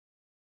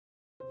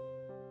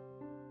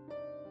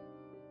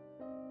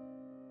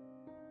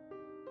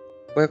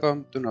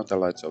Welcome to No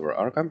Lights Over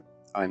Arkham.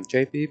 I'm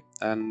JP,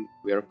 and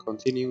we are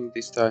continuing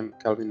this time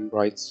Calvin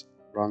Wright's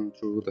Run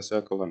Through the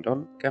Circle and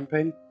Done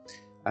campaign,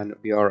 and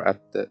we are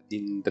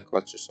in the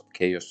Clutches of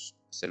Chaos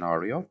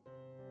scenario.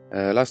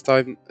 Last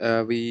time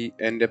we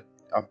ended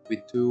up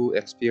with 2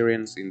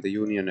 experience in the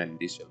Union and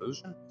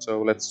Dissolution,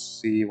 so let's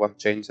see what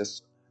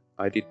changes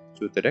I did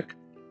to the deck.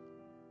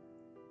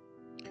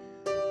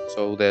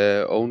 So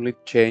the only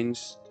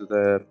change to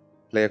the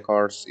player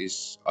cards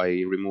is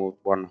I removed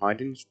 1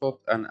 hiding spot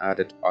and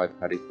added I've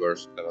Had It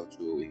Worse level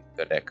 2 in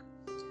the deck.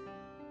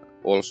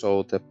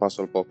 Also the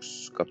puzzle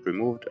box got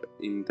removed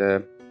in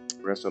the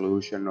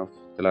resolution of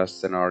the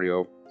last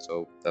scenario,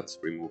 so that's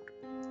removed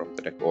from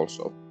the deck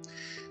also.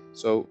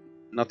 So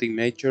nothing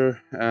major,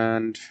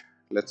 and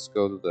let's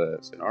go to the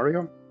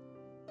scenario.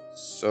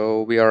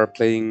 So we are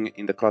playing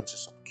in the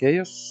Clutches of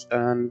Chaos,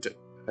 and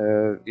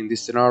in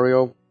this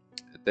scenario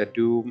the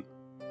Doom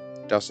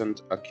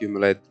doesn't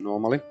accumulate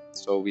normally,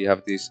 so we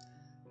have these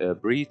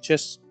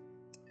breaches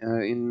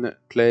in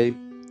play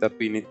that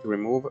we need to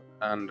remove,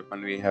 and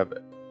when we have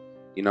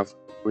enough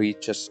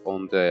breaches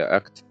on the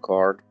active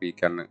card we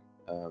can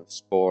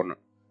spawn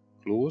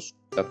clues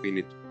that we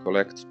need to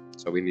collect,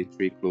 so we need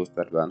 3 clues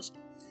to advance.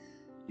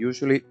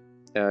 Usually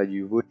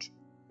you would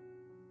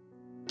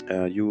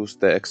use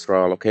the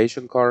extra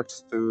location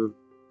cards to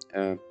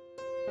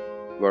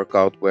work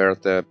out where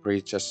the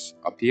breaches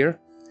appear,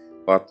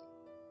 but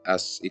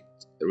as it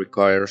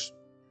requires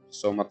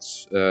so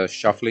much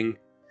shuffling,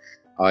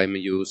 I'm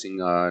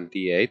using a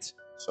d8,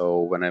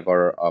 so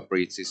whenever a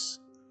breach is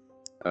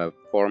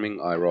forming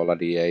I roll a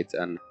d8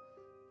 and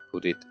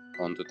put it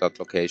onto that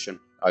location.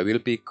 I will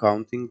be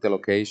counting the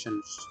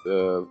locations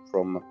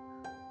from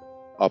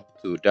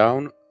up to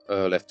down,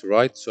 left to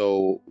right,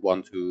 so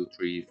 1, 2,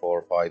 3,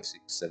 4, 5,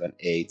 6, 7,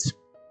 8.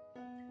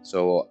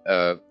 So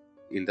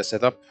in the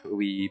setup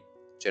we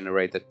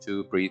generated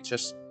 2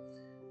 breaches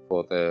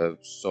for the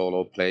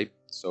solo play,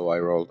 so I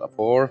rolled a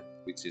 4,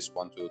 which is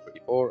 1, 2,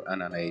 3, 4,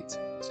 and an 8,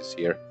 which is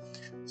here.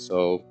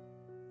 So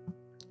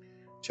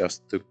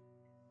just to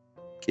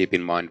keep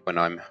in mind when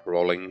I'm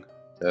rolling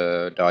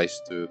the dice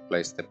to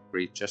place the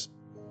breaches.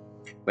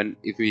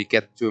 If we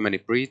get too many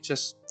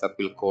breaches, that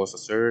will cause a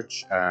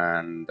surge,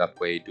 and that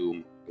way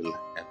Doom will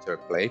enter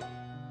play.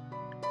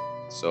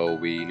 So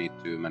we need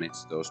to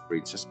manage those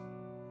breaches.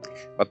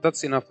 But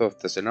that's enough of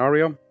the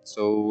scenario,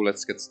 so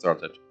let's get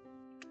started.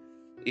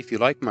 If you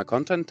like my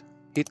content,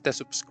 hit the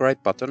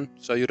subscribe button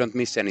so you don't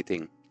miss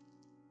anything.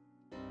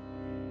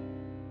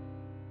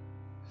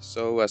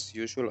 So as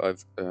usual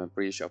I've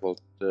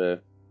pre-shuffled the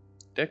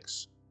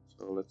decks,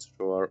 so let's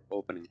draw our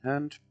opening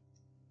hand.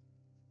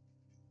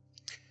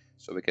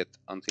 So we get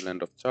Until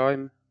End of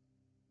Time,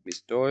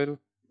 Miss Doyle,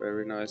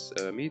 very nice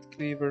Meat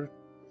Cleaver,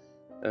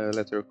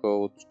 Letter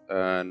Coat,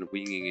 and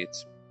Winging It.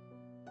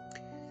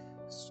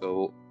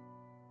 So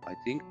I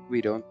think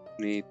we don't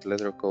need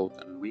Letter Coat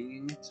and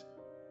Winging It.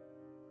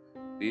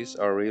 These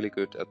are really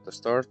good at the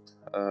start,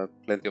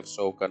 plenty of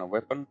soak and a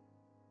weapon,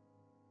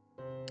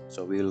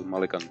 so we'll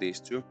mulligan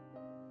these 2.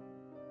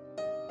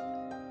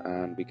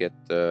 And we get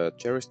the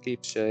Cherished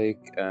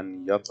Keepsake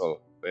and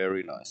Yaddle,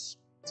 very nice.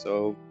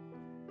 So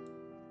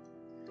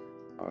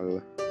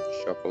I'll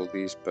shuffle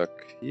these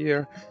back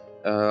here.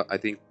 I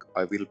think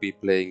I will be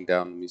playing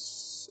down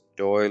Miss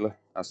Doyle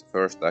as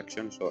first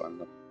action, so I'm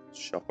not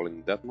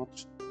shuffling that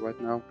much right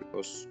now,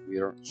 because we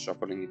are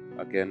shuffling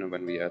it again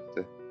when we add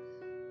the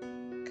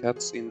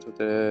cats into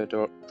the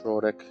draw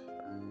deck.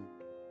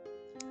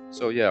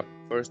 So yeah,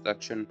 first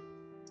action,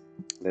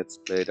 let's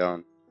play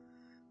down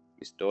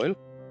Miss Doyle.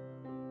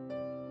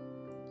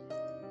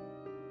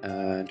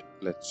 And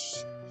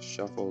let's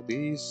shuffle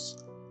these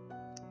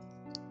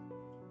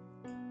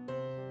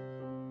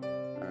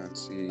and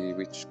see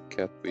which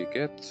cat we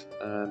get,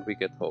 and we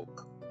get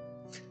Hulk.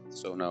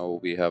 So now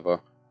we have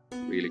a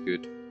really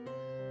good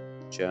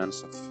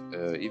chance of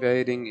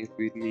evading if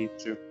we need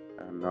to.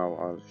 And now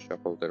I'll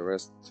shuffle the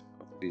rest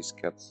of these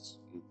cats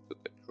into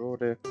the draw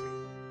deck.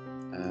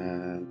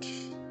 And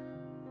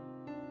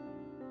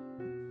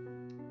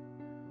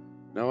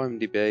now I'm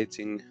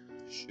debating,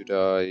 should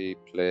I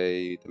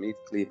play the Meat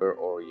Cleaver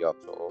or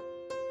Yato?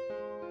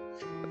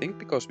 I think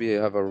because we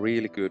have a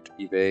really good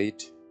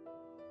evade,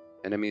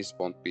 enemies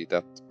won't be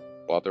that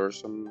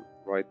bothersome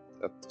right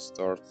at the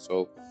start,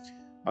 so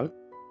I'll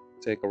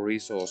take a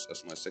resource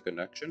as my second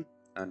action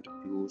and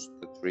use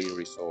the 3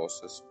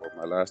 resources for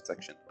my last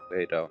action to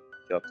play down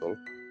Yato.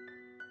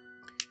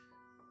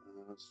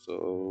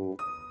 So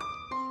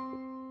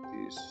put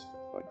these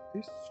like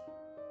this.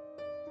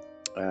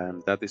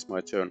 And that is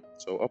my turn.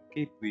 So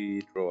upkeep,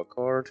 we draw a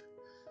card,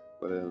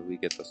 we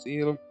get a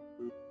seal,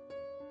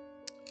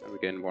 and we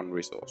gain 1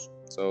 resource.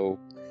 So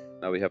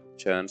now we have a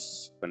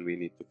chance when we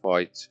need to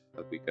fight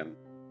that we can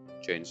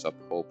change up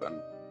hope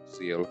and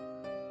seal,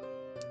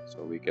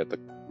 so we get a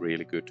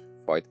really good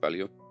fight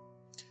value.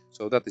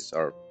 So that is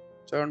our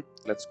turn.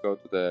 Let's go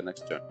to the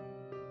next turn.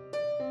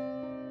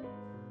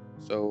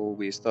 So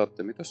we start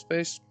the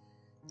Mythospace,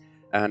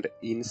 and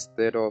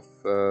instead of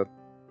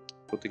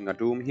putting a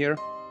Doom here,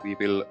 we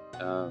will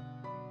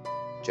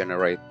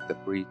generate the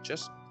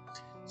breaches.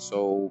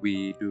 So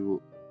we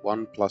do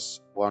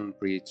 1+1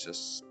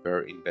 breaches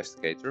per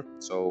investigator.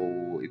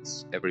 So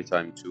it's every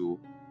time 2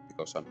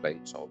 because I'm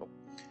playing solo.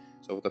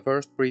 So the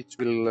first breach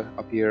will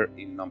appear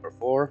in number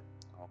 4.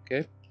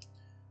 Okay.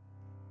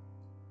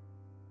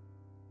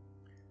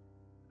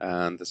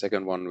 And the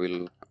second one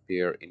will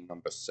appear in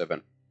number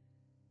 7.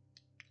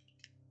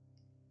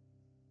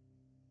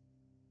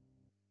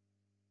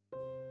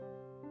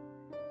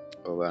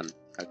 Oh, and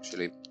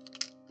actually,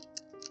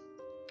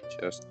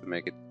 just to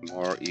make it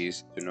more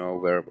easy to know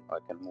where I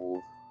can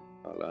move,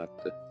 I'll add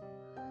the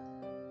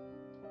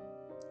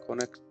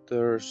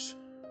connectors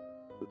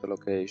to the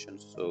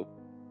locations. So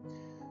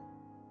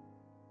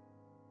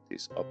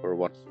these upper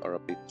ones are a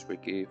bit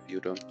tricky if you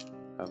don't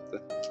have the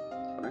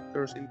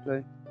connectors in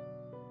play.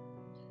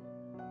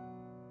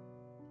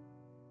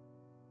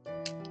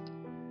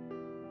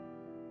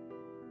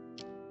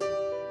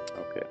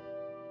 Okay.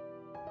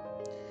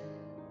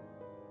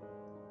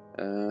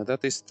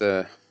 That is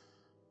the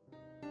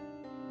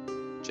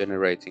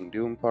generating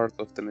doom part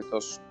of the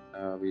mythos.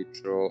 We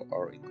draw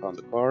our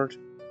encounter card,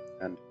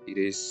 and it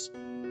is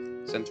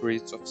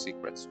Centuries of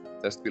Secrets.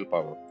 Test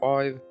willpower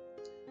 5.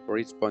 For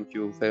each point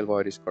you fail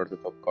by discard the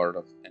top card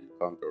of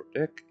encounter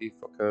deck. If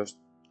a cursed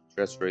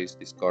treasure is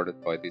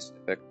discarded by this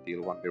effect,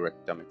 deal 1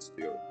 direct damage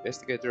to your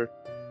investigator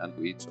and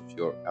to each of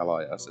your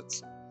ally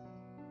assets.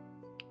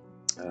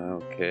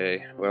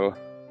 Okay, well,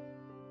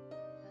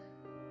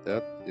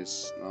 that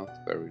is not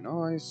very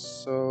nice,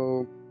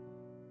 so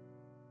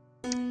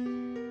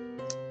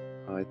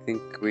I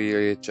think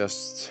we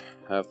just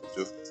have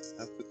to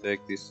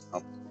take this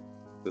up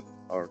with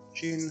our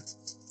chin.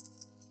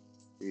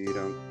 We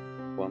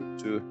don't want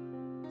to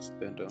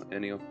spend on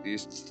any of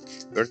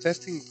these. We're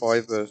testing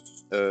 4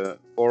 versus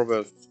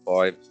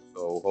 5,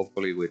 so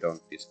hopefully we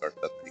don't discard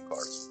that many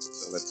cards.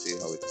 So let's see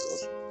how it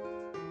goes.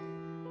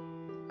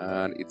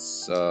 And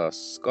it's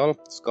Skull.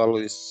 Skull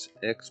is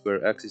X,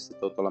 where X is the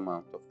total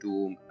amount of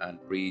doom and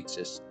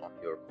breaches on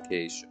your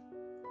location.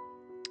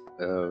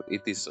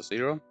 It is a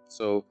 0,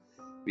 so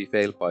we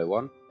fail by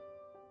 1.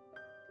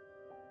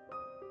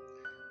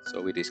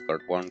 So we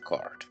discard 1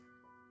 card.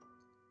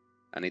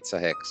 And it's a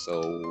hex,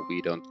 so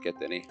we don't get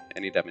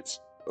any damage.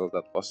 Well,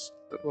 that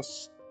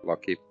was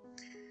lucky.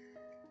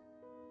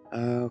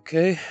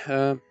 Okay.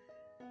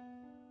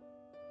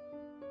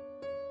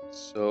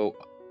 So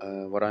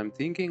what I'm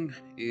thinking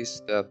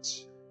is that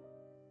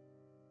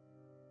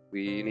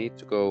we need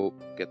to go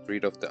get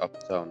rid of the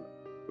uptown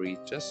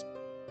breaches.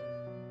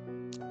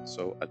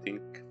 So I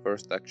think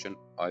first action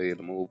I'll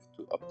move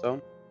to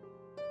uptown.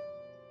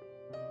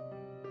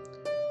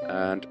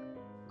 And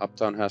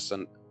uptown has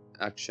an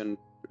action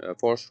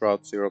force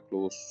route 0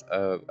 clues,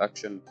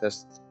 action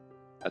test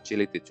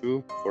agility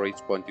 2. For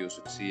each point you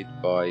succeed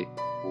by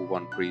move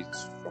 1 breach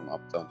from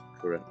uptown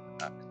to current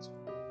act.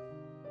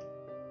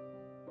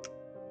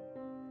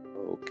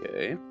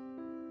 Okay.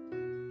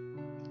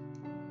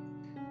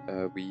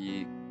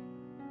 We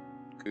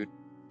could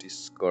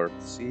discard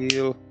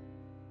seal,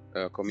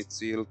 commit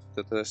seal to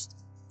the test.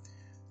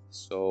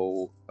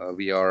 So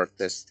we are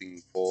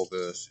testing 4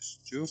 versus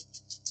 2.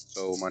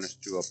 So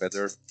 -2 are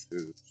better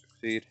to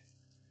succeed.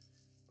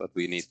 But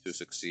we need to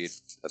succeed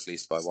at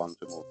least by 1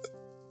 to move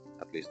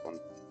at least 1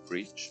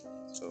 breach.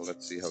 So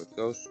let's see how it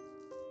goes.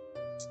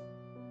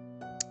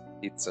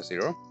 It's a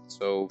 0,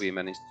 so we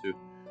managed to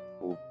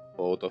move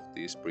both of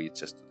these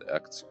breaches to the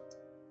act.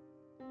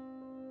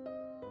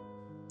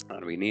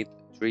 And we need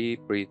 3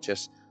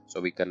 breaches, so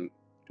we can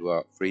do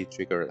a free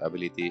trigger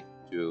ability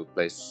to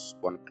place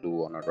 1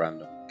 clue on a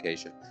random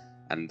location.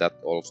 And that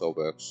also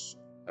works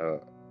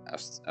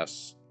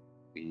as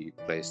we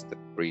place the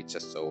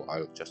breaches, so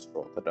I'll just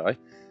roll the die.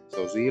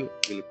 So Zeal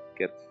will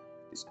get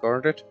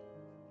discarded.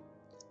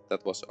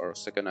 That was our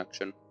second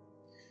action.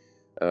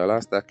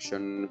 Last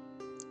action,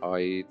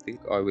 I think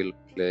I will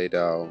play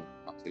down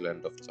until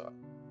end of time.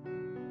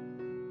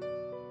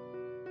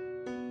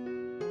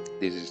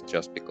 This is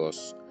just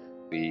because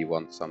we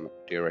want some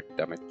direct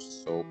damage,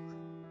 so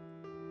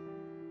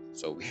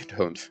we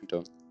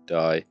don't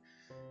die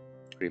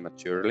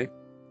prematurely.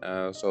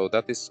 So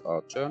that is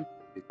our turn.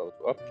 We go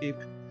to upkeep.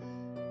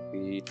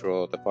 We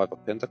draw the 5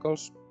 of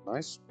Pentacles,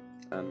 nice,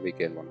 and we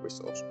gain 1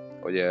 resource.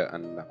 Oh yeah,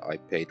 and I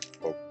paid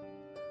for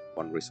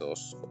 1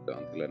 resource for the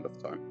until end of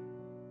time.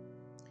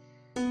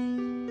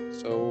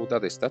 So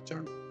that is that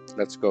turn.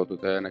 Let's go to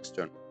the next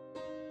turn.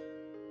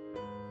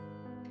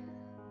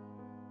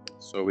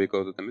 So we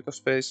go to the mythos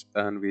phase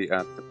and we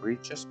add the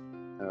breaches.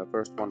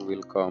 First one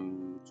will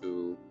come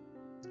to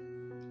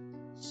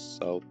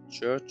South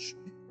Church,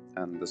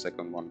 and the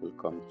second one will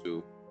come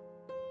to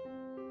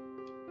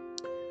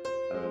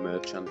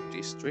Merchant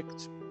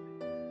District.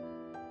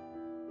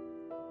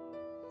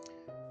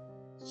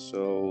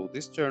 So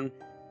this turn,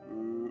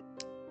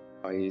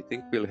 I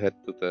think we'll head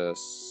to the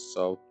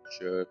South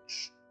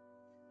Church.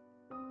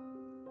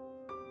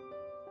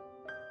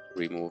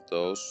 Remove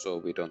those so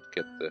we don't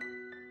get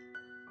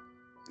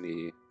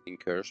any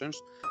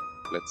incursions.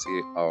 Let's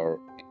see our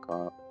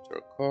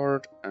encounter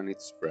card, and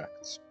it's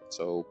Wrigth.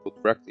 So put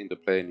Wrigth into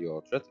play in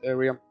your threat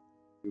area.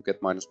 You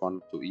get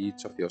 -1 to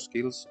each of your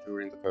skills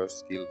during the first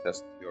skill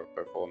test you're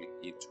performing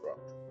each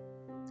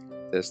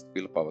round. Test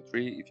willpower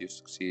 3. If you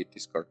succeed,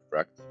 discard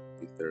Wrigth.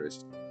 If there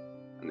is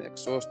an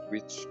exhaust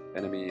witch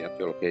enemy at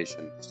your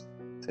location, this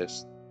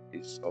test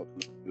is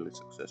automatically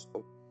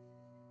successful.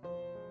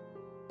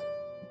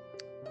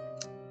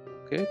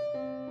 Okay.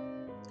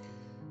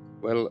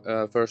 Well,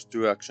 first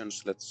 2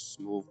 actions, let's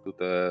move to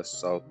the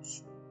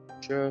South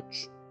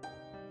Church.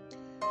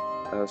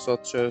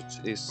 South Church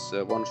is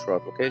one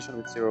shroud location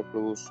with 0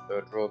 clues.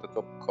 Draw the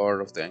top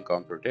card of the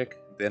encounter deck,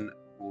 then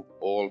move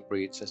all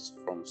breaches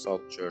from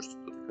South Church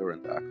to the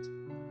current act.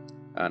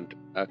 And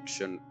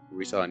action,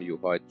 resign, you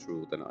hide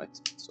through the night.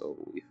 So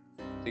if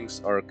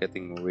things are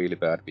getting really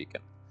bad, we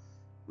can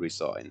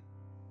resign.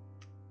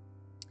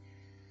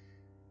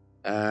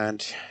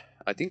 And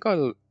I think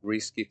I'll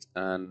risk it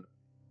and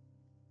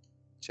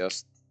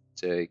just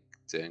take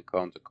the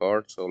encounter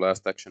card. So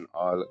last action,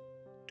 I'll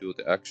do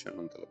the action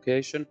on the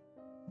location.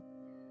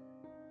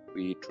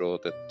 We draw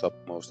the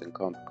topmost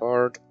encounter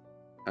card,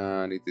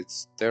 and it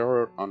is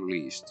Terror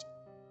Unleashed.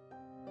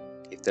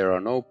 If there are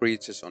no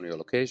breaches on your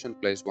location,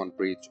 place 1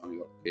 breach on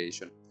your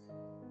location.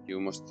 You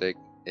must take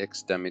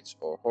X damage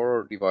or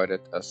horror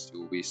divided as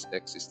you wish.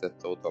 X is the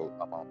total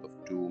amount of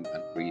doom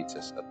and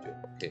breaches at your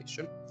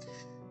location.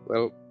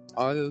 Well,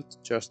 I'll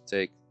just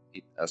take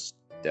it as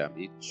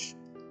damage.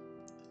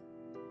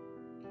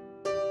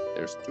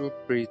 There's 2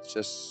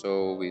 breaches,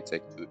 so we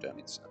take 2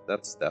 damage, and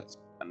that's that.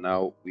 And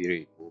now we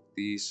remove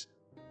these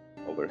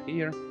over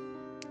here,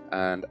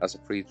 and as a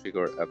free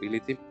trigger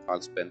ability,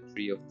 I'll spend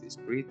 3 of these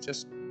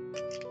breaches,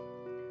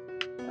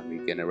 and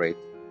we generate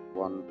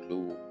 1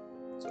 clue.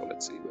 So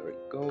let's see where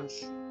it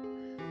goes.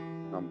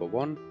 Number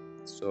 1,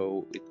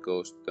 so it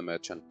goes to the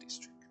Merchant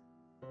District.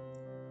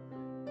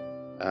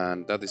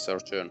 And that is our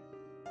turn.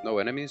 No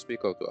enemies, we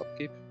go to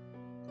upkeep.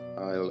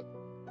 I'll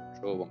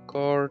draw 1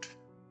 card,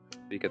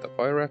 we get a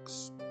fire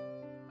axe,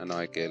 and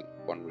I get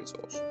 1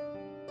 resource.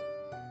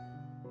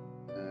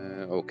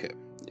 Okay,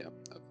 yeah,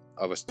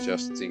 I was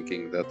just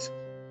thinking that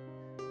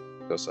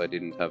because I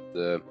didn't have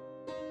the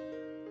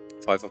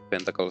 5 of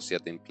Pentacles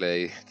yet in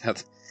play,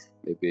 that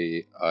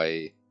maybe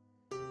I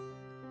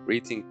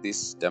rethink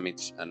this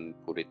damage and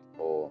put it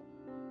on.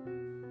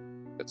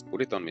 Let's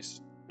put it on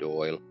Miss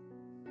Doyle.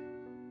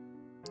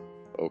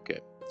 Okay,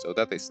 so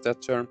that is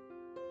that turn.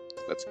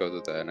 Let's go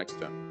to the next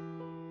turn.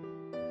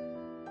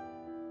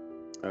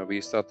 We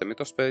start the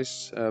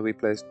Mythospace. We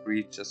place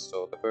breaches,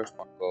 so the first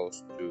one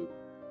goes to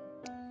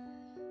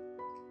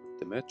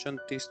the Merchant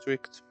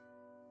District,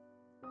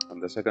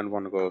 and the second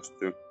one goes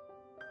to,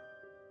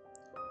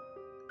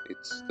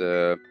 it's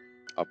the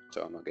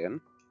Uptown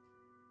again,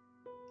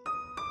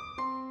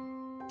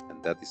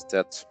 and that is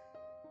that.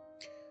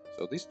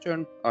 So this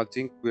turn I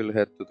think we'll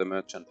head to the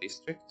Merchant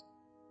District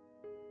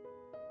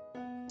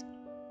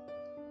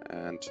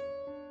and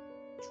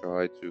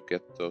try to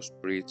get those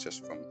breaches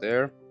from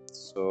there.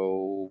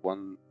 So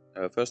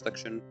first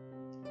action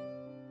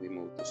we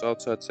move to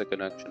South Side,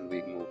 second action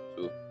we move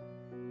to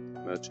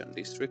Merchant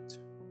District.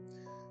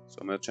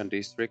 So Merchant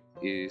District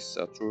is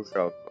a true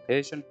shroud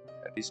location.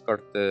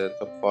 Discard the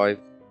top 5,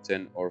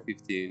 10 or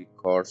 15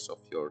 cards of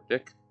your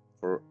deck.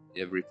 For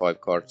every 5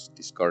 cards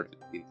discarded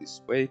in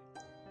this way,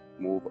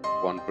 move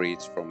 1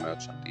 breach from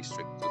Merchant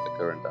District to the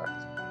current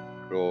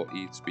act. Draw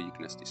each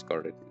weakness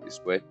discarded in this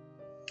way.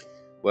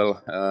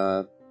 Well,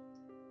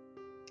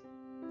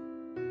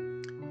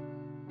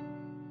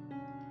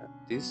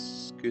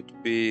 this could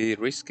be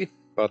risky,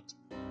 but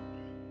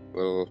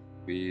well,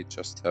 we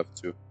just have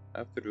to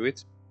do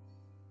it.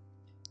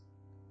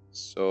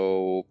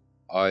 So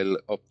I'll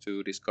opt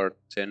to discard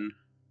 10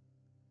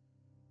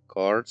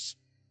 cards.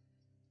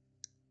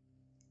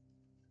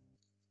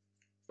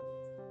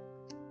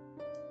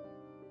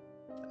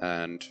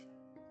 And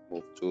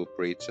move 2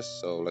 breaches,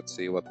 so let's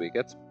see what we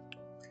get.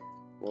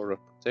 Ward of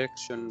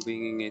Protection,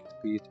 Winging It,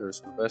 Peter,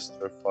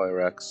 Sylvester, Fire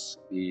Axe.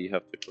 We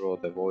have to draw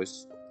the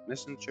Voice of the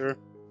Messenger.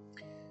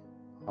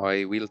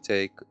 I will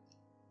take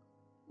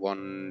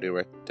 1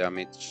 direct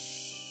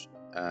damage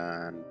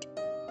and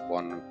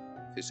 1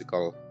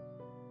 physical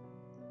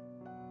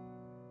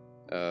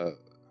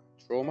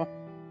trauma.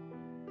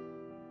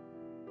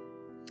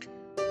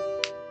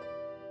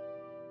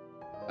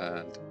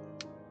 And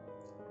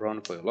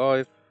run for your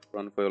life,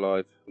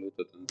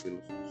 looted until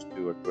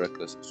steward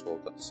reckless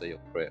assault and say your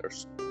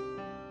prayers.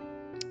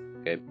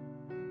 Okay.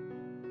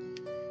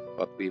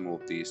 But we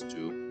move these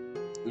 2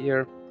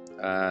 here,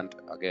 and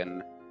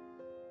again,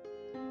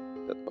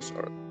 that was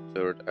our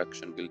third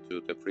action. We'll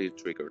do the free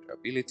triggered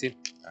ability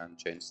and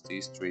change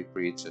these 3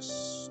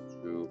 breaches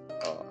to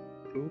a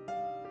clue.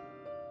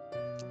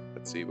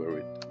 Let's see where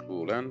it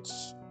clue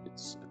lands.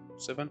 It's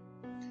 7.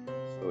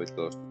 So it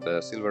goes to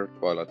the Silver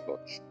Twilight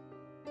Lodge.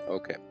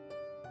 Okay.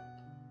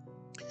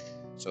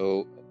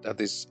 So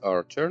that is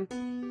our turn.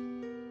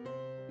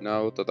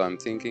 Now that I'm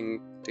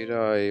thinking, did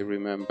I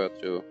remember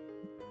to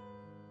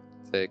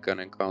take an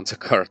encounter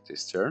card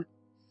this turn?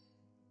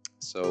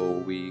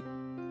 So we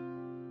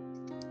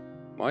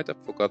might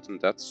have forgotten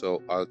that,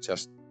 so I'll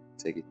just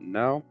take it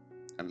now,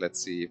 and let's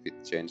see if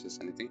it changes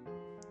anything.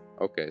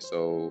 Okay,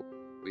 so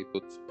we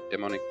put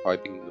demonic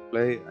piping into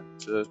play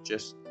and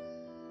just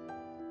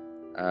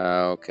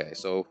okay,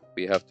 so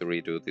we have to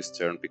redo this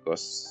turn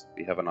because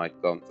we have a night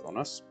count on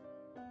us.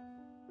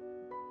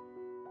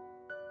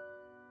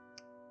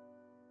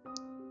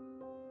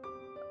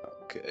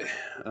 Okay,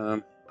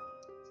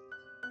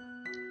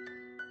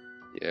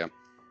 yeah.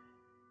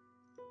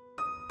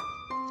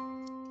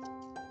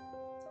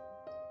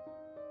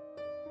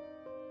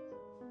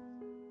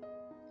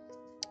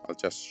 I'll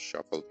just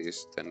shuffle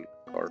these 10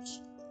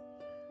 cards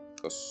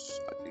because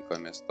I think I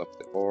messed up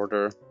the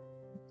order.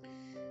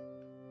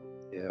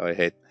 Yeah, I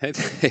hate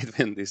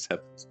when this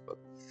happens, but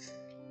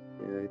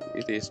yeah,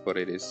 it is what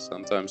it is.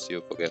 Sometimes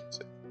you forget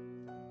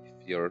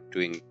if you're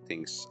doing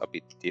things a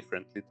bit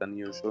differently than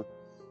usual.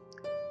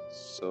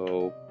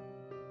 So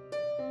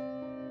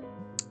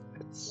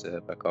let's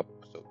back up.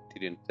 So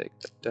didn't take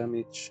the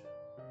damage,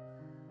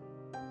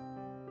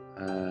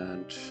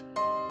 and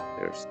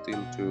there's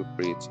still 2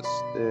 breaches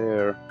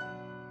there.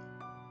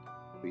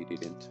 We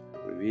didn't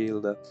reveal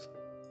that.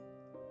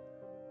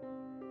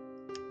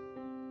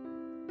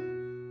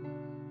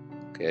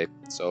 Okay,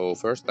 so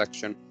first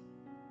action,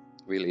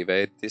 we'll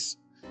evade this.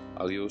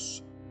 I'll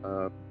use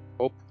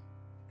Hope.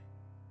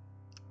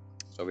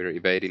 So we're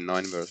evading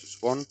 9 versus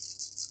 1.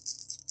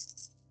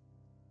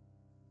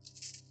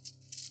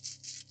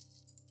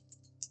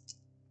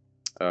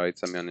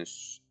 It's a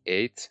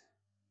 -8,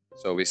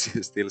 so we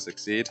still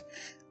succeed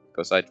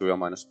because I drew a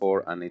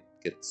 -4 and it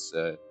gets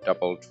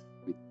doubled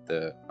with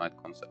the Night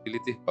Count's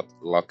ability. But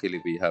luckily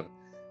we have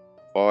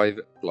 5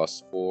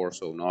 plus 4,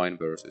 so 9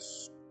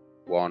 versus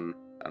 1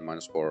 and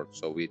 -4.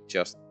 So we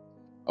just,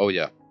 oh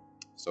yeah,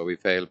 so we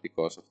failed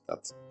because of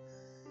that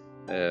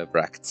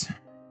Wrigth.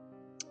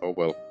 Oh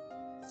well.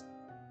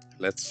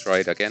 Let's try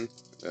it again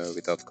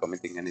without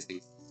committing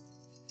anything.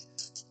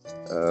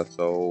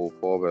 So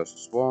 4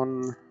 versus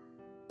 1.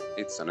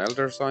 It's an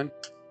Elder Sign.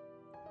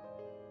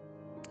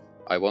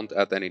 I won't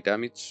add any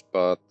damage,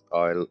 but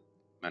I'll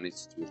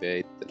manage to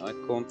evade the Night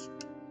Count.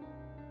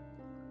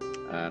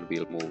 And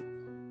we'll move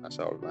as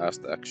our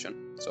last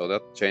action. So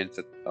that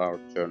changed our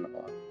turn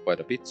quite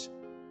a bit.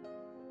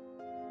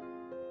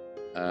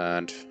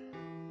 And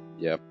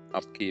yeah,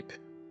 upkeep.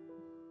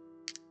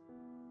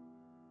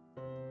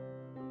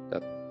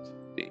 That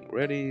being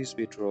ready,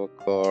 we draw a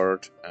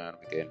card and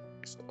we gain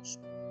resource.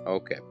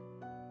 Okay.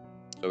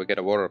 So we get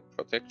a War of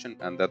Protection,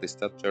 and that is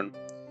that turn.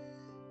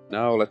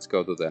 Now let's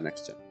go to the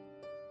next turn.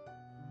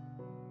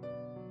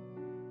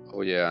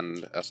 Oh yeah,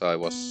 and as I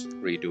was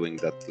redoing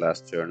that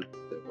last turn,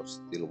 there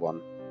was still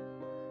 1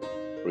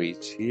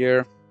 breach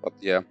here. But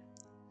yeah,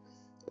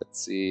 let's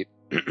see.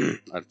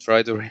 I'll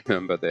try to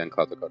remember the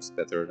encounter cards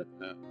better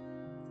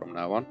from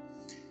now on.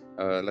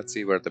 Let's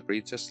see where the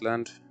breaches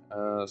land.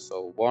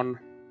 So 1.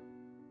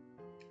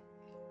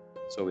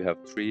 So we have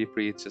 3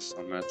 breaches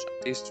on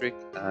Merchant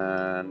District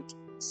and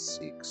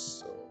 6.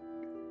 So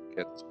we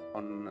get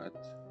 1 at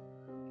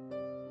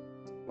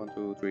 1,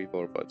 2, 3,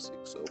 4, 5,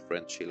 6. So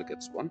French Hill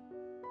gets 1.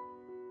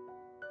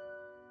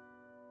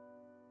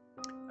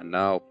 And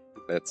now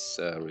let's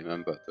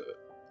remember the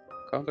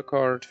counter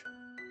card,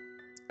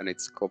 and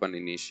it's Coven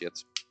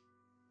Initiate.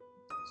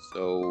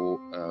 So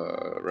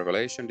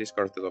Revelation,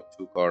 discard the top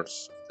 2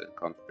 cards of the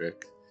counter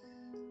deck,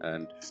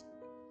 and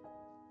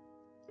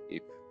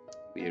if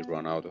we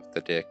run out of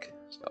the deck,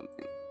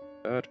 something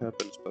bad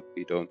happens, but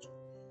we don't.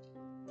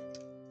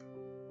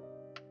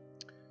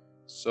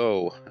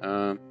 So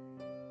I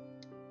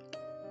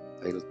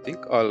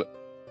think I'll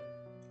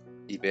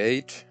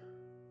evade,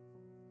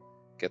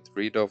 get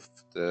rid of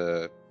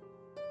the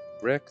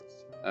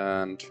Wrigth,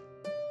 and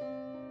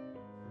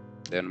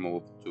then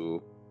move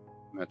to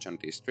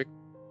Merchant District,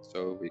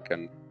 so we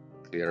can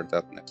clear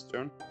that next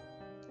turn.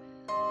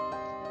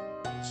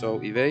 So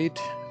evade,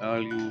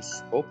 I'll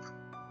use Hope.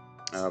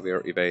 We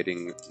are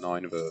evading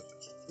 9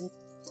 versus 2.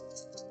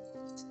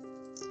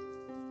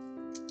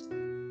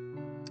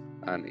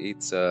 And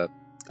it's a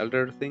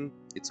Elder thing.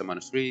 It's a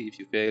 -3. If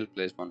you fail,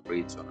 place 1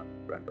 breach on a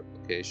random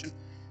location.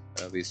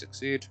 We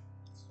succeed.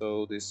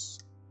 So this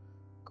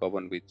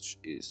Coven Witch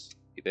is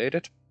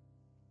evaded.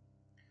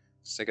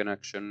 Second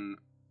action,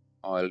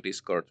 I'll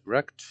discard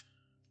Wrigth.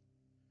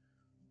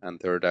 And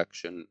third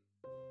action,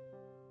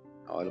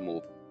 I'll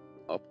move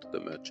up to the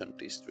Merchant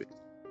District.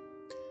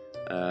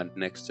 And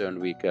next turn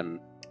we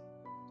can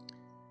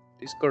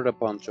discard a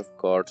bunch of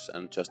cards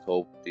and just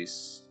hope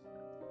this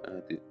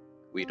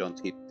we don't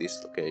hit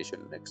this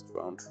location next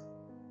round.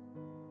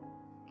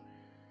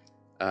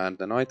 And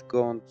the Night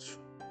Count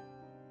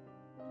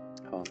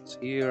hunts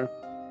here.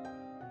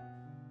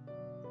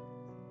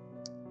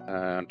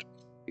 And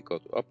we go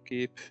to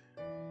upkeep.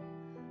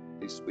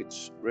 This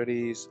switch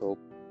readies,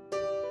 hope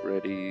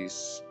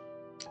readies.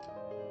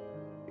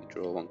 We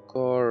draw 1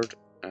 card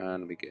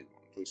and we gain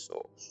 1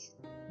 resource.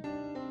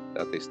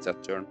 That is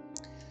that turn.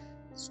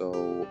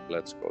 So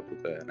let's go to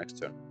the next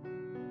turn.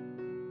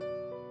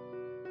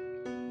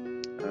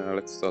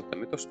 Let's start the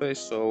Mythos phase.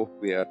 So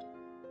we add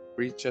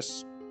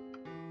breaches,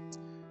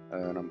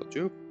 number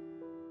 2.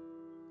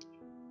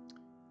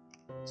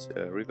 It's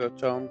River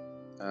Town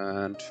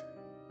and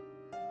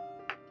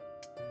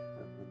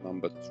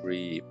number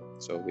 3,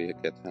 so we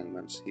get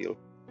Hangman's Heel.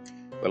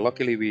 Well,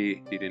 luckily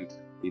we didn't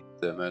hit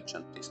the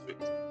Merchant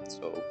District,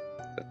 so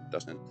that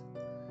doesn't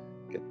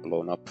get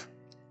blown up.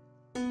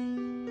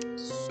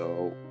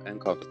 So,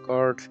 encounter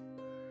card.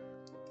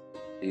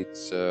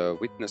 It's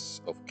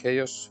Witness of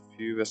Chaos,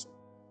 fewest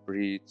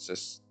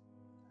breaches,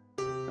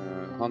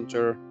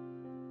 Hunter.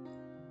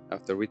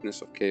 After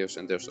Witness of Chaos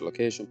enters a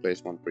location,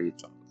 place 1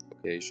 breach on the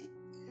location.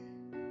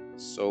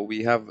 So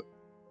we have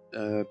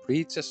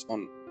breaches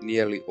on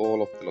nearly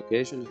all of the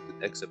locations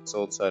except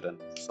Southside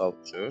and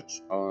South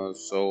Church.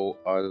 So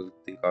I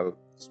think I'll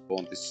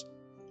spawn this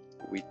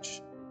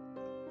witch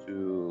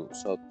to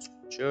South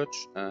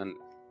Church and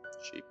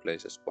she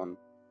places 1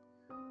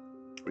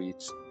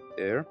 breach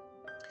there.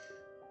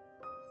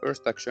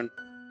 First action,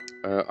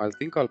 I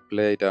think I'll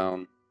play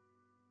down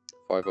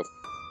 5 of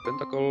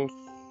Pentacles.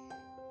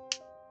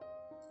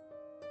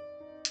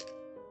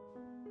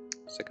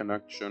 Second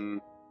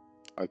action,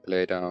 I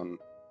play down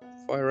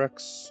Fire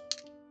Axe.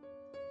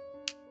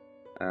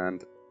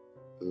 And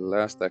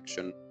last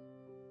action,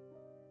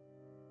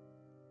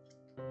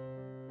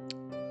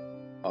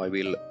 I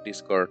will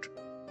discard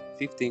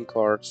 15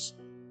 cards.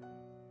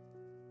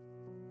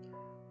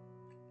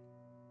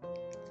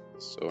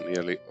 So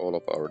nearly all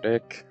of our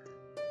deck.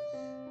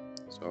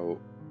 So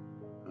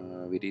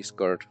we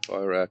discard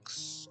Fire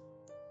Axe,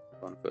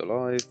 Run for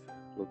Life,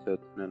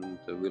 Lieutenant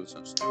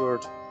Wilson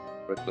Stewart,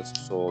 Reckless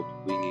Assault,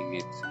 Winging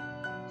It,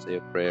 Say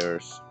a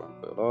Prayers, Run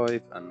for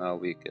Life, and now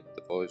we get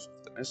the Voice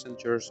of the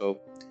Messenger. So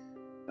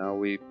now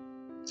we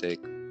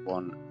take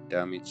 1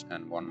 damage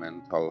and 1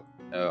 mental,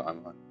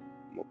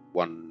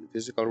 1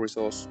 physical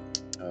resource,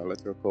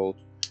 Letter Code,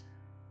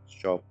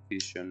 Sharp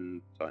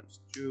Vision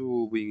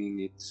 ×2, Winging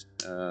It,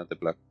 the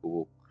Black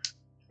Book,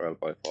 Trial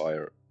by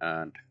Fire,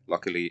 and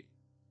luckily,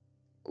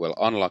 well,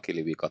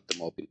 unluckily we got the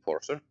Mob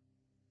Enforcer,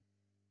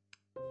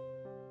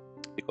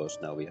 because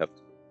now we have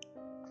to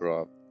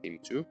draw him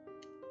too.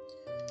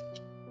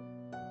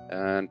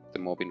 And the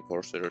Mob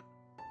Enforcer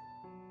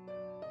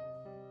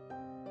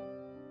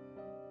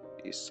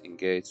is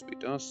engaged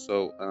with us,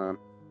 so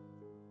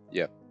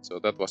yeah, so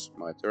that was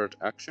my third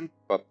action,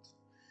 but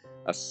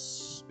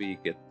as we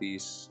get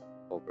these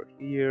over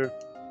here,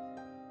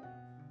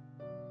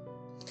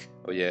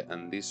 oh yeah,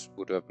 and this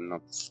would have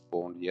not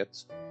spawned yet,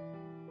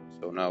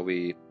 so now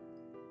we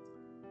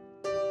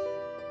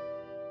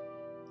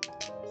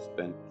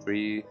spend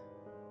 3,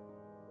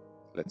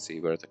 let's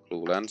see where the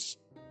clue lands.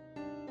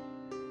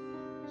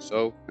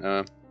 So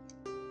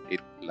it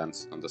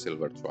lands on the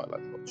Silver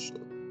Twilight Lodge, so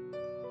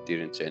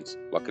didn't change,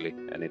 luckily,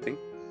 anything.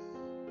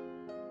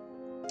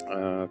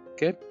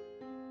 Okay,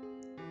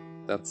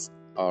 that's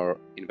our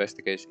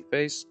investigation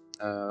phase.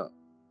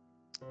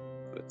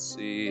 Let's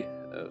see,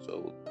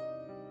 so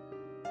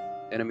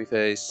enemy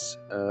phase,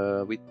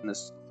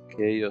 Witness of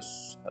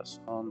Chaos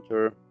has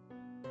Hunter.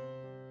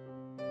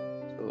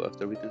 So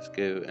after Witness of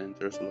Chaos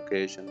enters a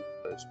location,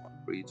 place 1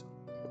 breach on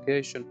the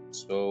location.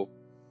 So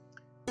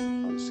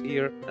comes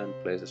here and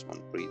places 1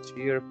 breach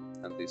here,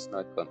 and this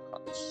Night Gun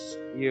comes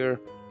here,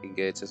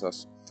 engages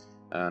us,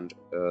 and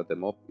the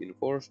Mob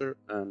Enforcer,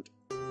 and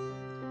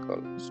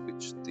I'll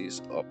switch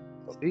these up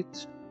a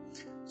bit.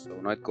 So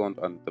Night Gun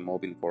and the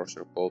Mob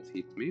Enforcer both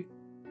hit me.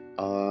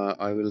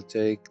 I will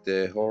take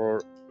the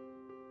Horror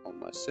on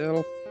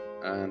myself,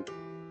 and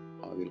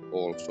I will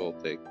also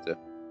take the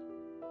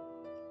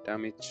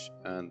damage,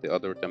 and the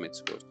other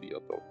damage goes to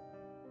Yoto.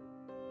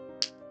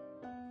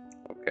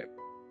 Okay.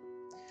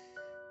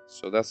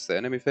 So that's the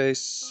enemy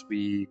phase.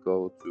 We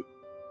go to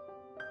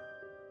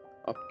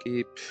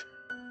Upkeep.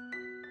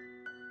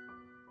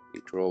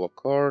 We draw a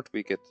card,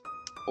 we get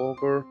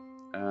Ogre,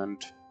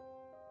 and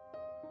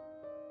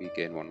we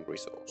gain 1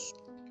 resource.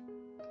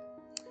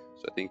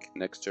 So I think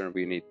next turn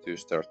we need to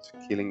start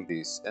killing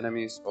these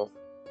enemies off.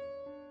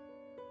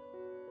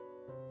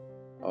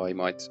 I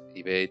might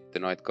evade the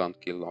Night Gun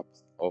kill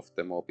of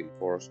the Mob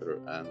Enforcer,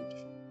 and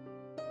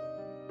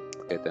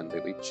okay, then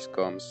the Witch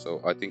comes,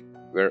 so I think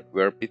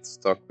we're a bit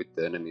stuck with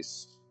the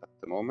enemies at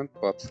the moment,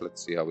 but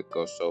let's see how it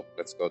goes. So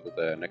let's go to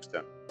the next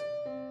turn.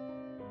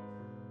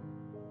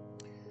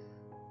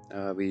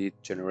 We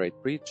generate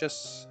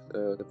breaches.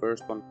 The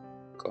first one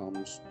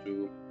comes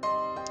to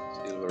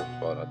Silver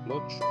Twilight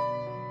Lodge.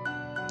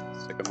 The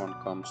second one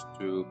comes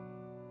to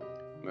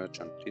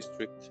Merchant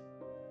District.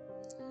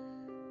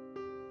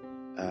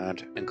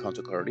 And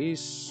encounter card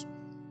is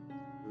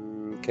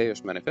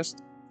Chaos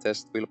Manifest.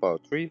 Test Willpower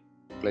 3.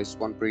 Place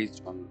 1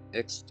 breach on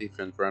X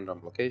different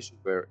random location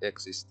where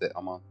X is the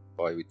amount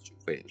by which you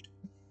failed.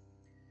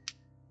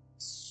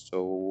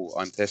 So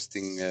I'm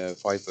testing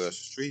 5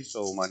 versus 3,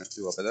 so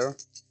 -2 over there.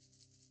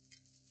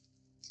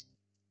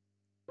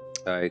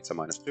 It's a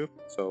 -2,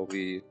 so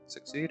we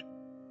succeed.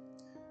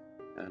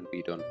 And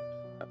we don't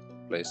have to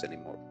place any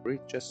more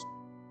breaches.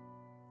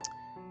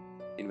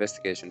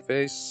 Investigation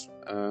phase.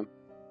 I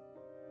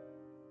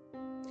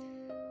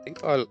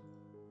think I'll,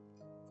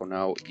 for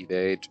now,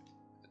 evade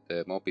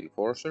the Mob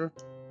Enforcer.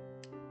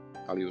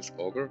 I'll use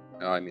Ogre,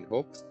 I mean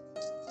Hope.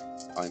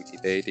 I'm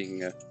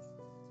evading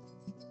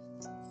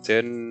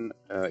 10,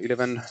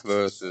 11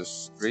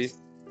 versus 3.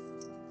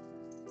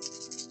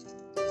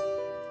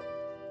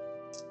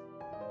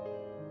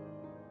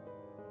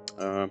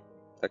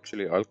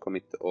 Actually, I'll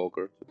commit the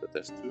ogre to the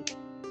test too,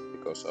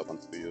 because I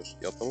want to use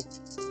Yotl.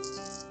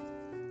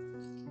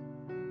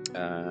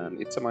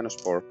 And it's a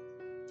 -4,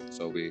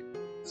 so we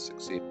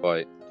succeed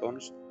by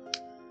tons.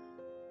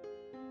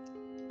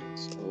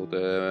 So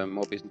the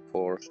mob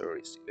enforcer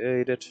is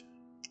evaded.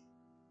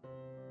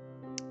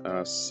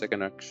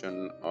 Second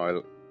action,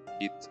 I'll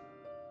hit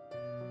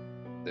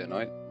the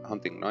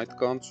hunting night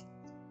count.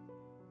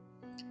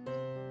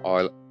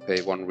 I'll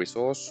pay 1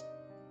 resource,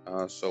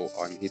 so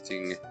I'm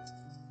hitting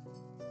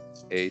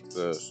 8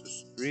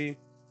 versus 3.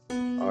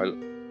 I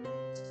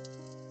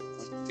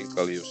think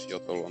I'll use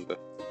Yotl on the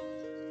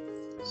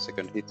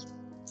second hit.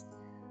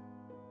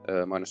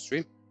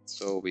 -3,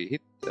 so we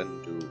hit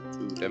and do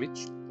 2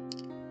 damage.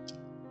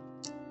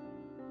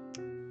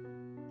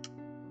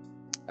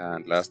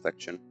 And last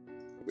action,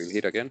 we'll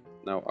hit again.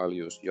 Now I'll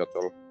use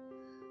Yotl.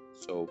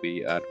 So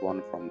we add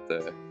 1 from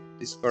the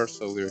discard,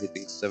 so we're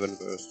hitting 7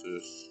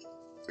 versus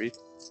 3.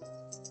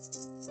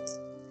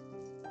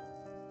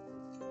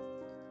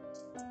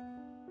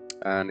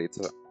 And it's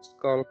a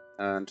skull,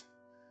 and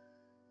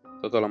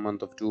total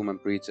amount of doom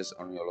and breaches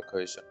on your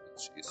location,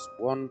 which is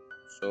 1.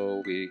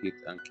 So we hit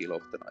and kill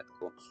off the night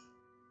counts.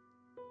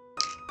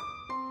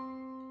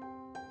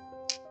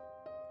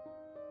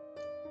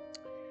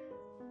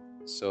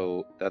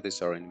 So that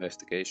is our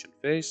investigation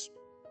phase.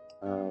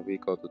 We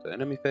go to the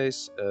enemy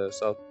phase.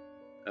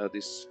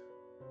 This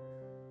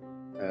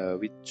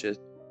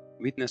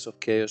Witness of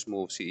Chaos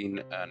moves in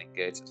and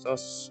engages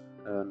us,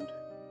 and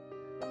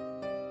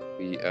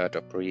we add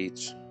a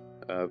breach.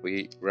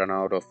 We run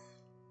out of.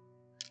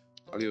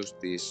 I'll use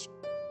these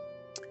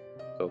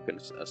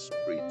tokens as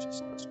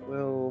breaches as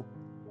well.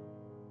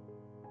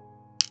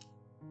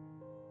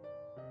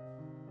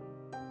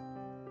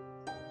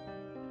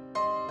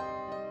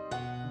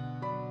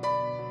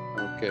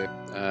 Okay,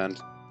 and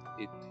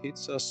it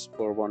hits us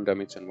for 1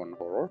 damage and 1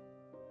 horror.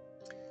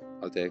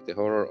 I'll take the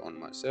horror on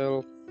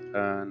myself,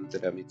 and the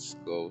damage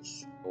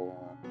goes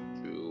on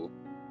to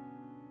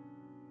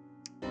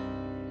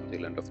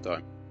until end of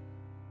time.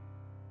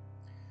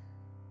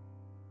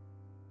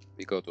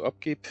 We go to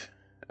upkeep,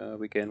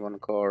 we gain 1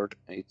 card,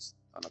 it's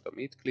another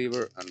meat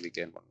cleaver, and we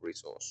gain 1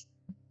 resource.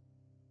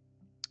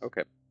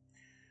 Okay,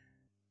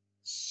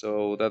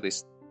 so that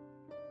is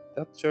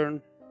that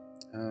turn.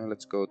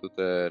 Let's go to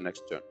the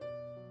next turn.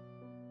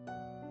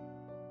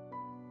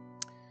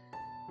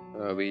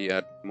 We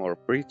add more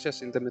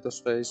breaches in the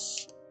Mythos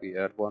phase. We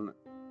add 1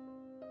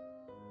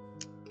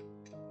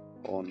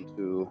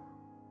 onto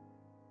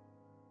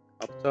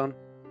Uptown,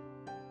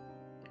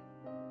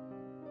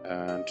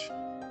 and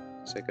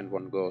second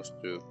one goes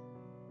to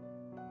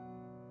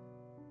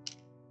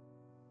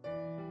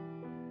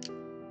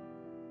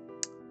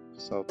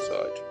South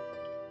side.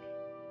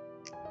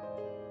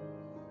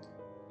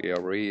 We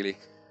are really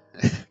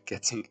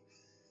getting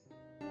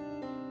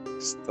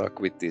stuck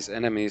with these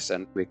enemies,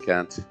 and we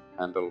can't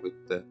handle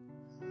with the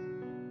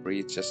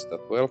breaches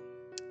that well.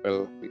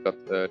 Well, we got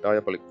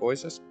Diabolic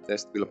Voices.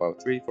 Test willpower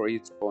 3 for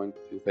each point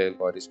you fail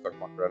by discard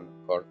 1 random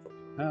card from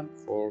your hand.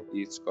 For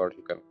each card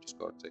you can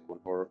discard, take 1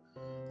 horror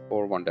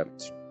or 1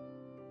 damage.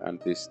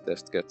 And this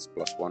test gets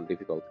 +1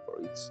 difficulty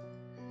for each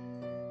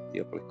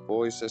Diabolic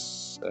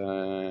Voices,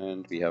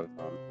 and we have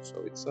none,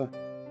 so it's a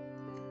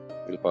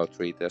willpower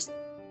 3 test.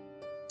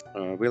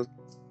 We'll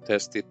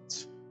test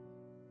it.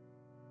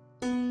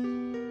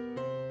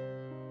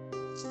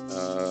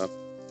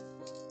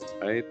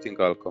 I think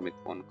I'll commit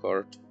 1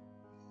 card.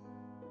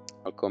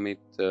 I'll commit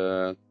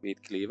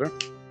Meat Cleaver.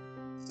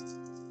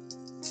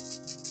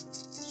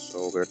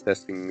 So we're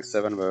testing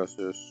 7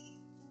 versus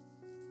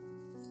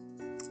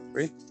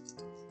 3.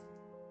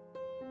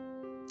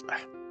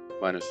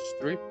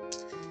 -3.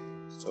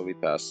 So we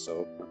pass,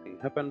 so nothing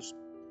happens.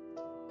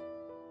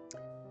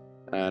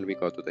 And we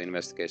go to the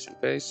investigation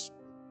phase.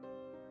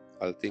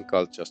 I think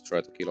I'll just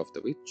try to kill off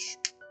the witch.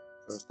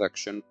 First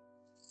action.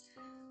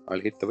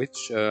 I'll hit the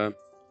witch.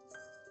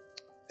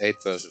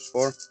 8 versus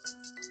 4.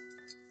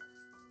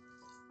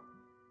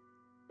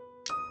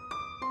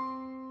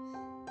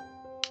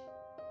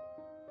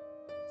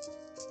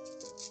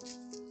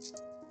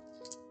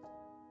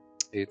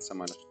 It's a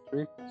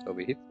 -3, so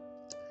we hit.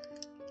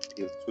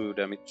 Deal 2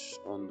 damage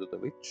onto the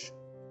witch.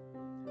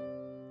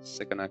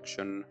 Second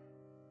action.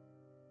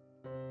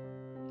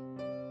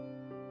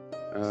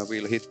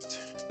 We'll hit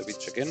the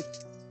witch again.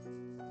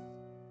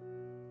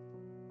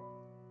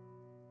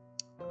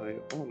 I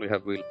only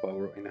have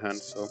willpower in hand,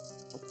 so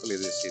hopefully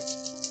this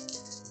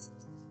hits.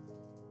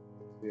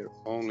 We're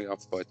only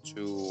up by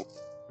 2.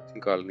 I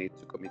think I'll need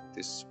to commit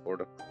this for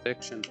the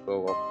protection to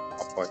go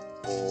up by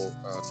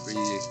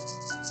 3.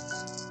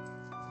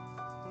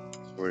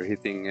 So we're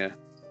hitting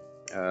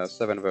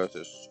 7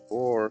 versus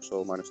 4,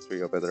 so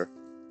 -3 or better.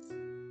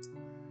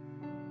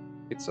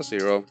 It's a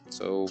 0,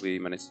 so we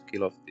managed to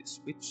kill off this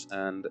witch,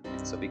 and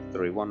it's a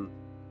victory 1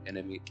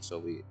 enemy, so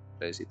we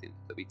place it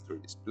into the victory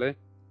display.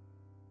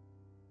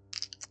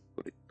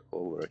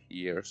 over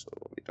here so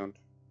we don't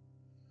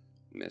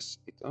mess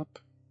it up.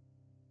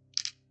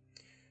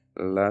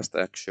 Last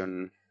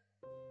action,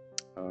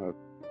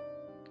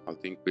 I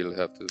think we'll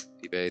have to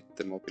evade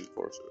the mob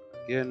enforcer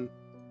again.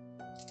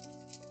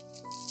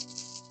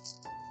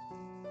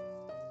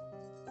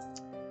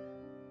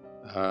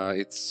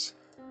 It's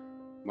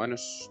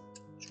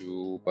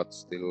 -2, but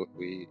still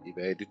we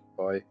evaded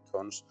by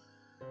tons,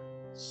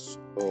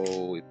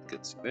 so it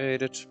gets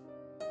evaded,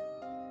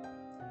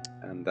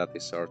 and that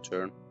is our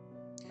turn.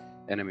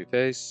 Enemy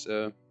phase,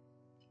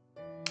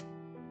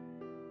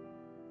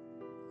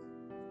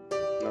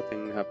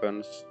 nothing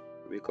happens.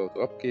 We go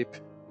to upkeep,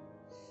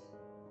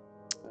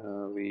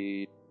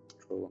 we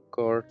draw a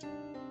card,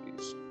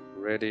 it's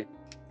ready,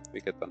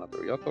 we get another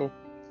Yattle,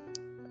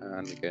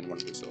 and we gain 1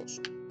 resource.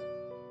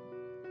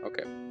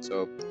 Okay,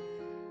 so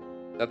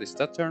that is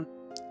that turn.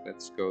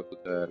 Let's go to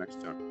the next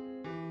turn.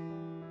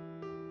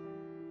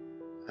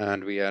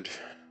 And we add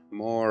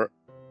more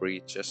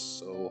breaches,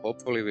 so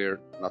hopefully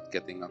we're not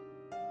getting a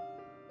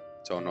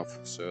ton of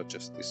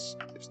searches this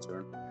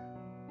turn,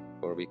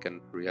 or we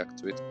can react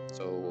to it.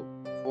 So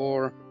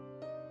 4,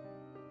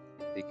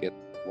 we get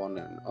 1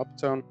 in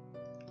uptown.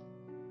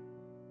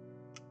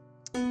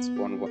 It's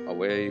 1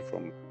 away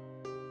from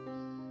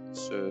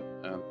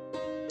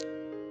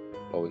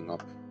blowing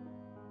up,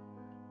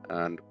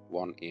 and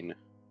 1 in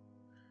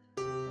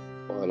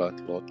Twilight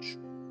Lodge.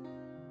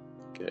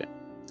 Okay.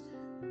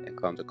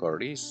 Encounter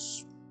card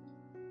is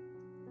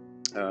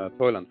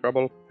Toil and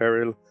Trouble,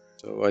 Peril.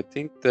 So I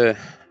think the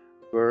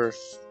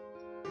worst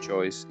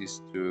choice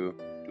is to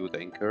do the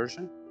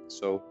incursion.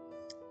 So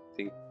I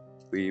think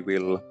we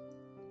will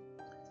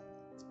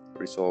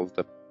resolve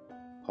the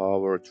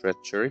Power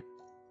Treachery.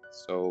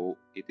 So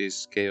it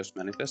is Chaos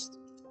Manifest.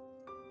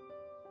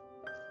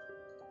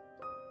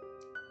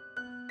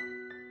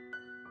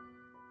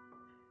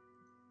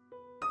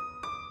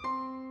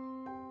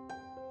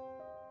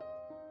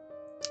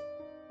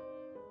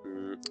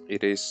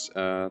 It is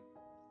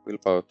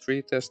Willpower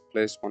 3 test.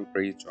 Place 1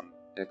 breach on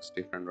X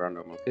different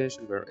random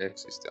location where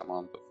X is the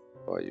amount of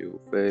by you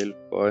failed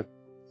by.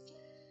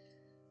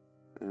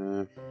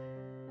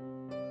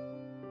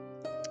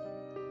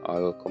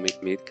 I'll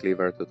commit Meat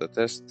Cleaver to the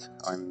test.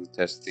 I'm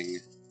testing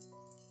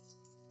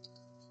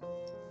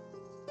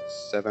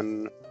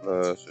 7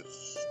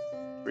 versus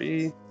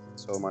 3,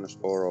 so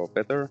 -4 or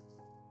better.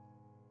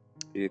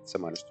 It's a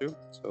 -2,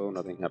 so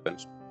nothing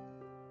happens.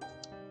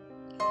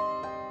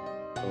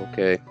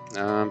 Okay,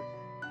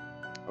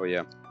 oh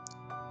yeah,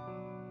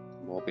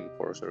 Mob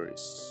Enforcer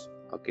is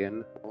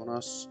again on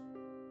us.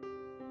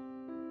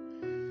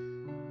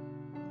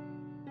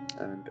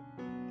 And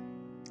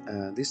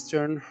this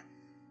turn,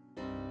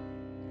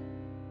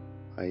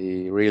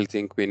 I really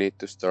think we need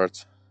to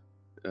start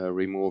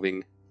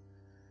removing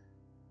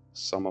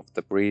some of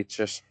the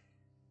breaches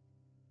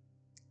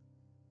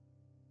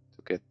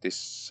to get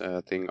this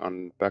thing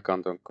back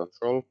under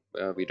control.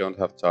 We don't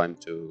have time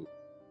to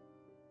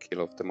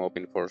kill off the Mob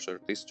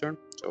Enforcer this turn,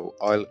 so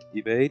I'll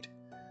evade.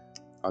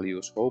 I'll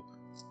use Hope.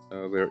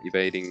 We're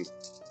evading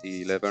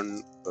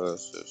 11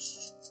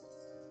 versus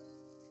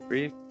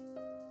 3.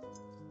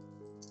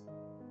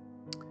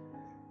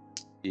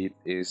 It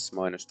is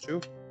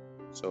 -2,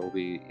 so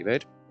we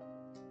evade.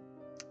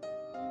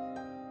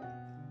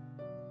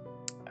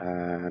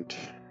 And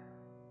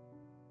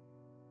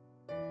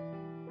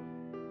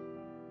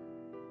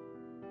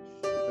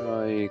should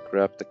I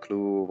grab the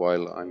clue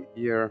while I'm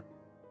here?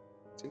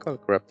 I think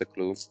I'll grab the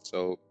clue.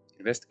 So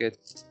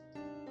investigate.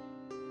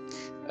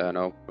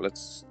 No,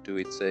 let's do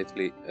it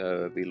safely.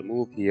 We'll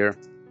move here.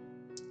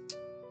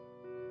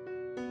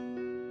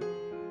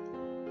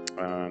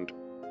 And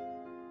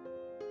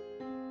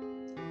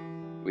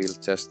we'll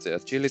test the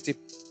agility.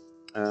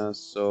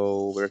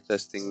 So we're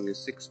testing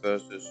 6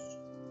 versus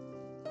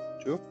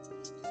 2.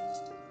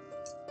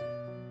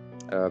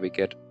 We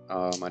get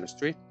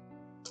 -3.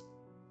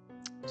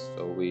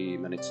 So we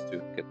managed to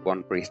get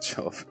 1 breach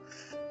off.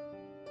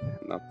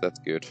 Not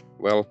that good.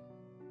 Well,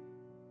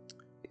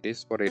 it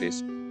is what it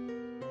is.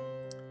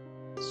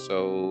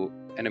 So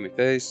enemy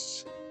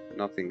phase,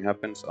 nothing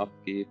happens.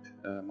 Upkeep,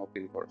 Mob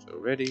Enforcer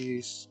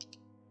readies.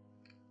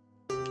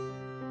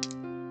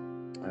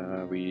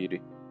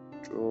 We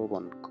draw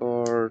 1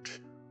 card.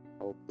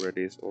 Hope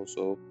readies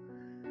also,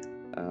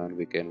 and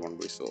we gain 1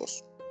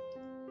 resource.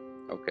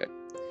 Okay,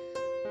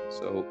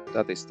 so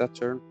that is that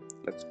turn.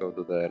 Let's go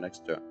to the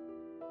next turn.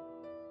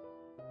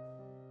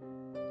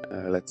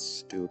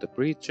 Let's do the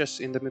breaches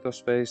in the middle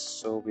space.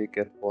 So we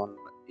get 1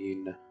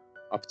 in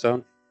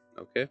Uptown.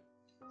 Okay.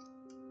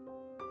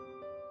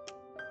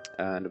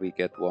 And we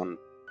get 1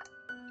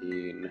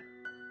 in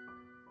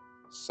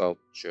South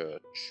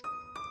Church.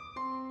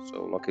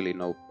 So luckily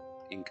no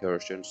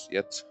incursions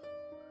yet.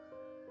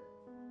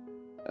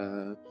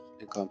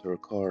 Encounter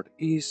card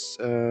is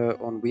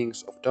on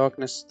Wings of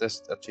Darkness,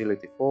 test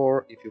agility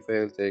 4. If you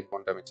fail, take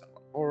 1 damage and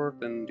 1 more,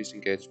 then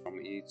disengage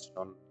from each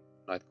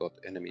non-Night God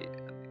enemy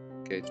and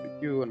engage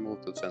with you and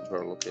move to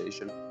central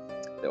location.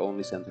 The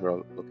only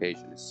central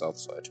location is south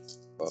side,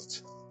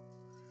 but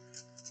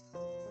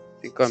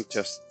think I'm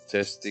just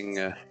testing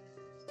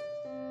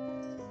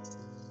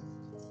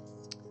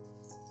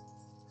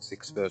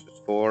 6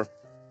 versus 4.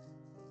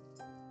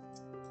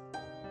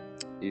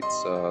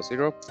 It's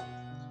 0,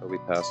 so we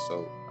pass,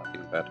 so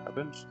nothing bad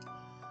happens.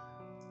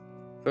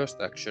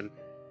 First action,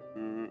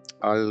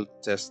 I'll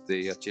test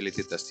the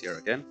agility test here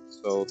again.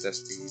 So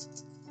testing.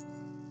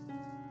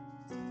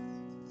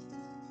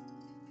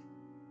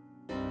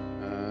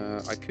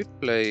 I could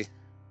play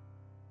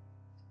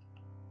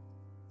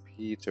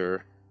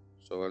Peter,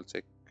 so I'll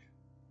take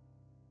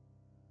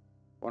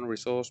 1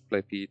 resource,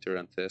 play Peter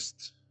and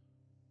test.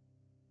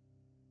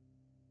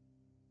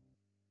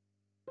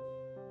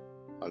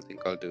 I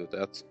think I'll do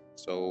that.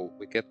 So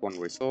we get 1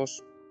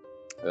 resource,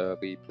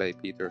 we play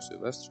Peter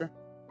Sylvester.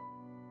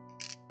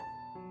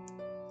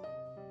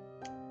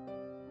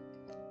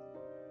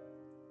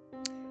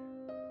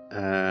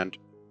 And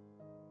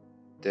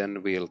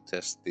then we'll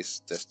test this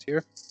test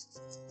here.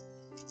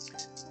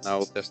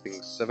 Now testing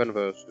 7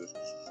 versus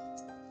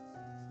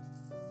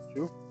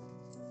 2,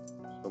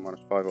 so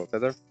 -5 or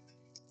better.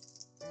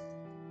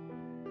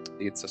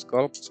 It's a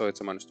skull, so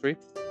it's a -3.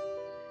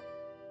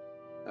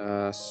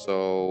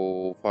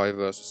 So 5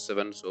 versus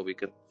 7, so we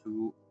get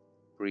 2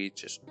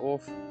 breaches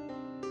off,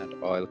 and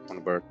I'll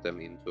convert them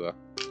into a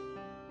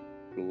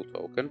clue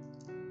token.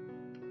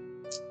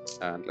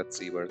 And let's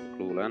see where the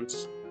clue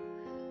lands.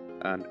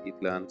 And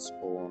it lands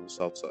on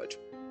south side.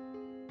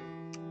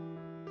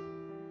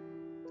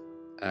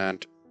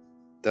 And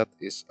that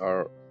is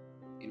our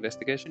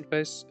investigation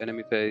phase.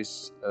 Enemy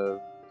phase,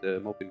 the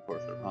mob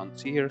enforcer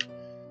hunts here,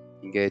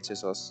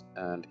 engages us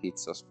and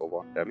hits us for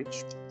 1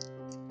 damage.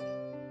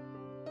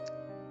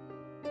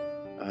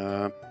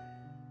 I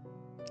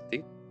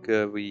think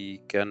we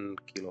can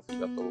kill off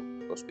Yaddle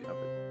because we have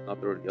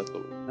another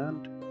Yaddle in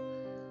hand.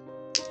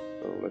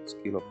 So let's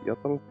kill off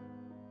Yaddle.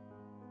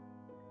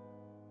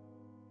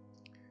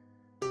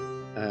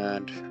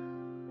 And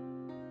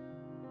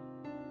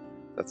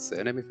that's the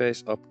enemy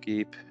phase.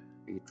 Upkeep,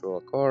 we draw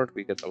a card,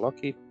 we get a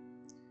lucky,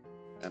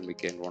 and we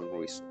gain 1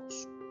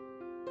 resource.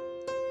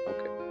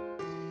 Okay.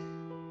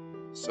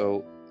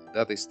 So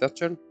that is that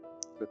turn.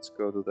 Let's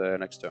go to the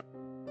next turn.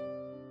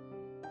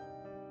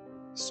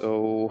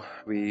 So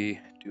we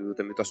do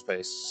the Mythos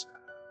phase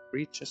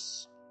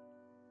breaches.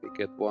 We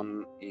get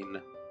 1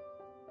 in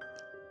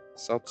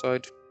south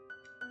side.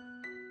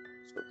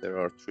 So there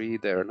are 3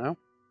 there now.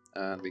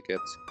 And we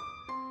get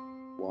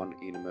 1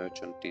 in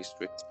merchant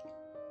district.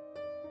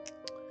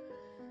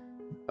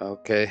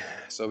 Okay,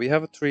 so we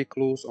have 3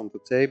 clues on the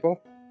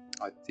table.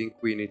 I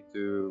think we need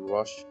to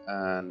rush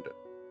and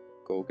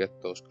go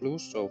get those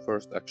clues. So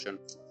first action,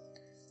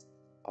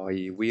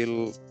 I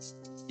will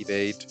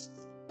evade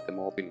the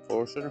mob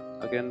enforcer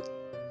again.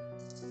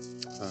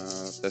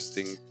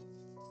 Testing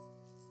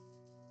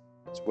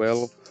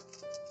 12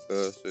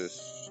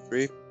 versus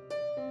 3.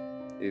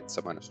 It's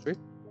a -3.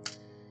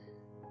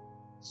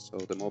 So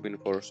the mob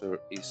enforcer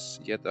is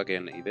yet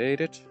again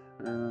evaded.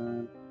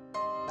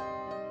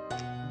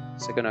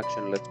 Second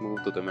action, let's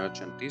move to the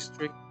merchant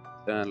district.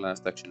 And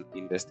last action,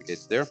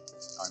 investigate there.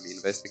 I'm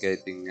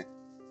investigating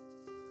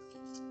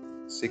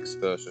 6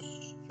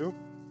 versus 2.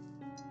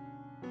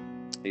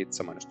 It's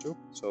a -2,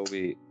 so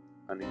we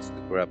managed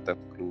to grab that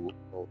clue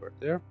over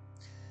there.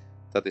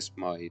 That is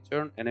my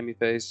turn. Enemy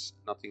phase,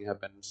 nothing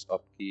happens.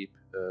 Upkeep,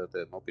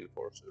 the mob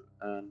enforcer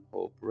and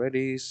hope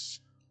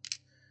readies.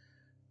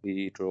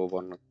 We draw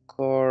 1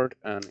 card,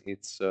 and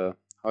it's a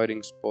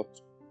hiding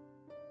spot,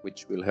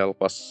 which will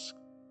help us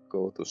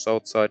go to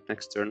south side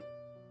next turn,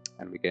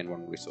 and we gain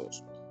 1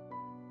 resource.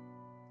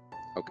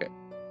 Okay.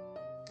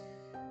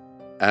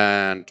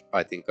 And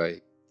I think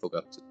I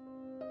forgot to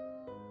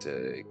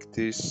take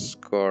this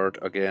card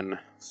again.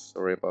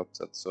 Sorry about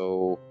that.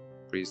 So,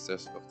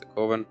 Priestess of the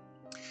Coven.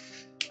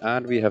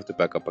 And we have to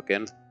back up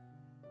again.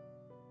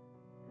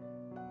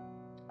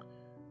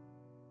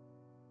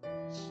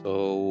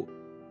 So,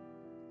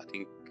 I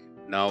think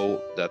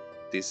now that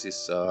this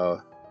is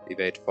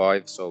evade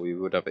 5, so we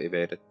would have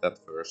evaded that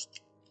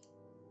first.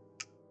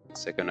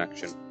 Second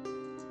action,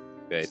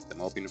 evade the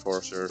mob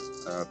enforcer.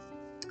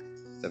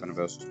 7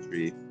 versus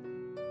 3.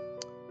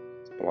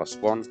 It's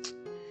 +1.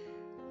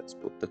 Let's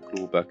put the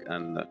clue back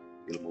and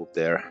we'll move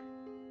there.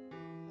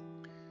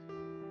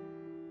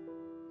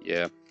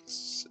 Yeah,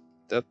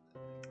 that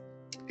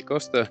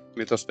because the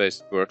Mythos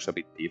phase works a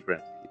bit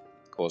different,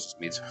 it causes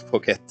me to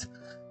forget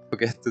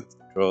to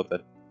draw the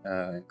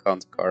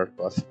encounter card,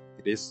 but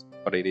it is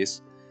what it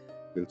is.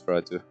 We'll try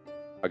to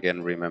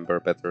again remember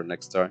better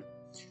next time.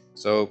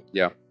 So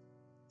yeah,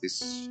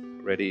 this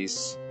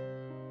readies,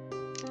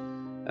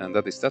 and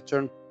that is that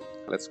turn.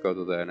 Let's go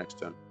to the next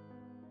turn.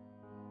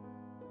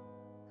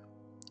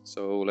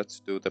 So let's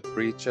do the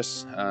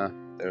breaches.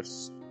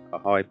 There's a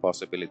high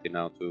possibility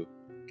now to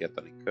get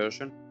an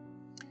incursion.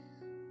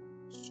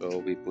 So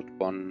we put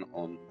 1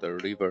 on the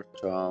river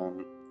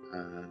town,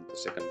 and the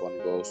second one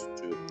goes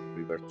to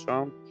river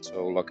town.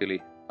 So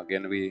luckily,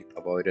 again we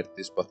avoided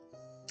this, but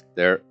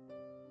there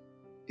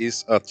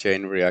is a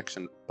chain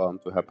reaction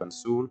bound to happen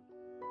soon.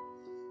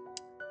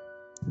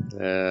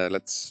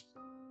 Let's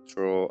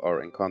draw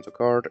our encounter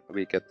card,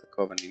 we get the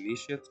Coven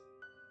Initiate.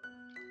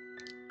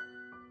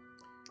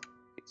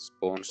 It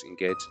spawns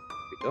engaged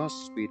with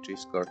us, we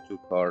discard 2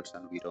 cards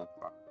and we don't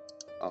run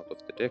out of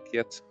the deck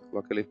yet,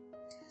 luckily.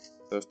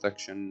 First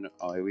action,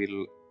 I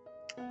will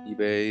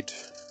evade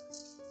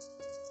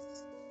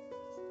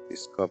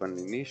this Coven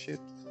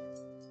Initiate.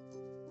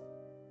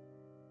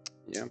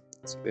 Yeah,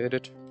 it's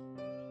evaded.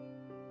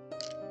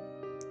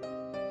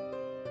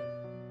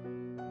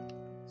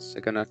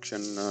 Second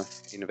action,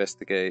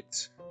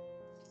 investigate.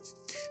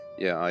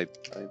 Yeah, I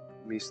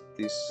missed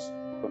this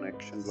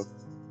connection block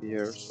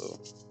here, so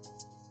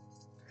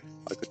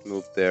I could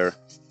move there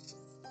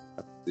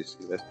at this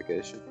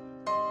investigation.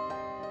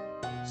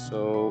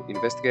 So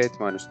investigate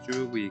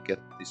 -2, we get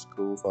this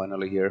clue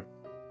finally here.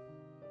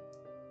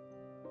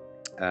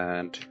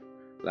 And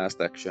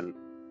last action,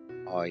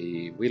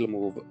 I will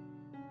move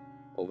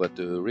over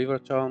to River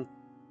Town.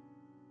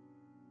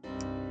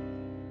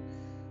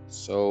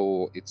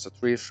 So it's a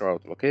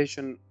 3-shroud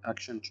location.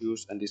 Action,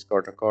 choose and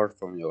discard a card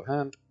from your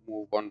hand.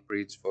 Move 1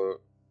 breach for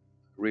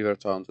River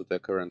Town to the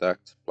current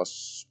act,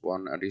 plus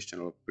 1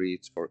 additional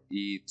breach for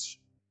each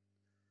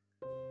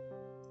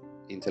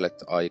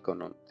intellect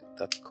icon on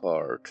that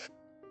card.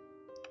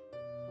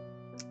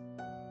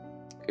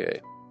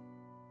 Okay.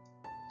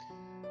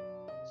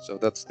 So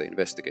that's the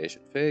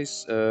investigation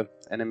phase.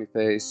 Enemy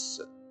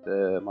phase,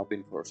 the Mob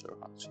Enforcer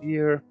hunts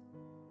here.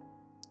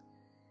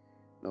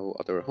 No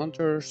other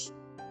hunters.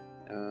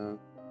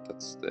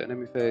 That's the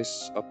enemy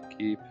phase.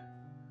 Upkeep.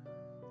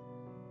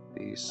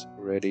 These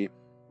ready.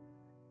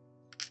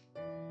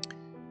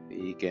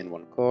 We gain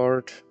 1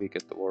 card. We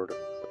get the Ward of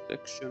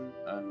Protection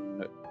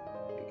and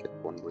we get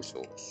 1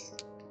 resource.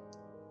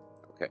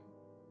 Okay.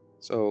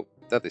 So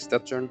that is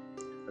that turn.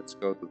 Let's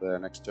go to the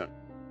next turn.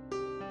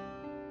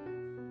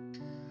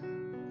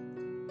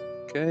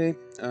 Okay,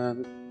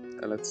 and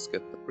let's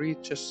get the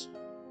breaches.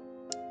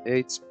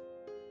 8.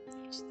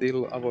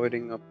 Still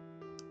avoiding a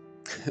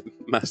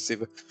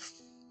massive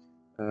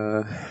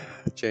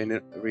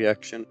chain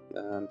reaction,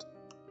 and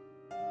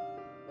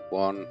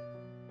 1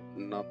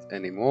 not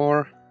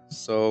anymore.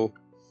 So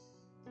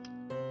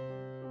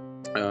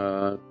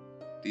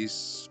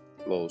this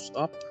blows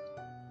up.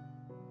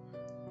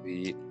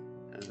 We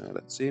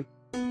let's see.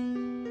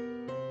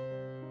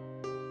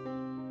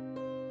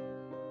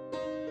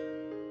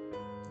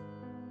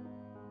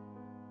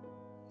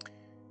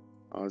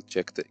 I'll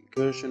check the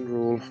incursion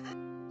rule.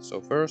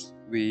 So first,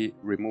 we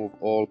remove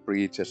all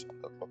breaches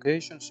on that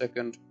location.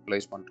 Second,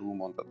 place 1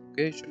 doom on that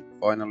location.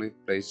 Finally,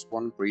 place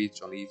 1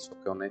 breach on each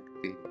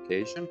connecting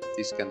location.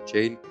 This can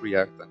chain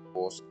react and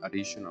cause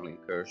additional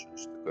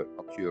incursions to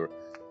occur.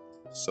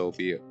 So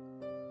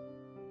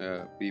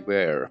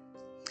beware.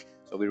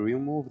 So we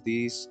remove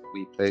these.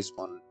 We place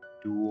 1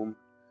 doom.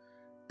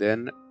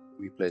 Then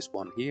we place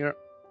 1 here,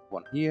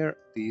 1 here.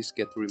 These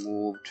get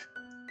removed.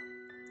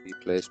 We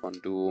place 1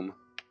 doom.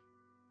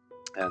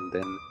 And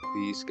then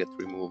these get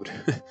removed.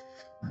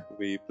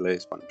 We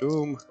place 1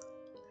 doom.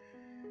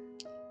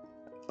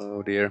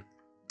 Oh dear.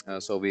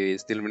 So we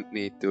still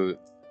need to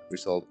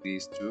resolve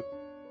these 2.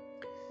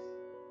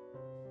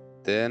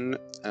 Then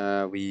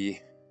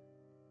we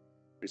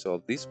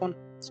resolve this one.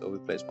 So we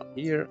place 1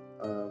 here,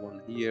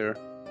 1 here,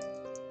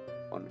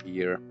 1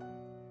 here,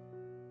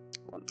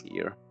 1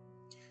 here.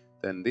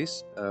 Then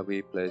this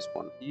we place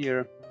 1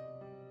 here,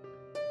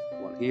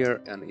 1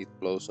 here, and it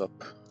blows up.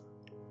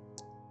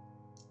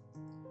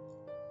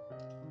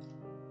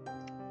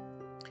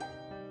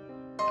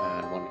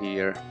 And 1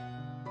 here,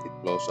 it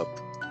blows up.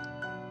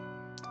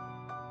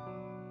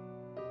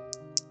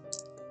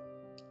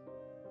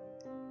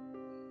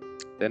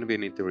 Then we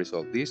need to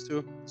resolve these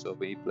 2. So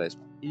we place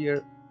 1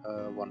 here,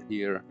 1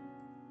 here,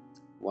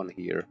 1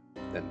 here,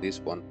 then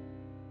this 1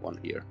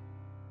 here.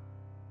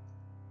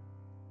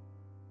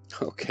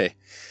 Okay,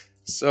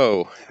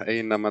 so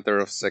in a matter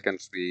of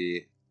seconds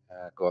we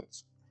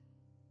got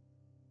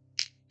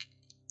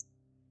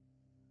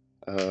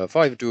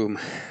 5 doom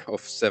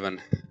of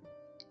 7.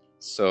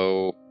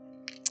 So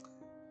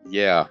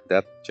yeah,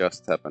 that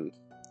just happened.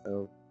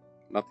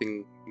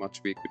 Nothing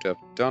much we could have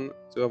done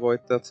to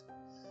avoid that.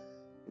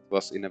 It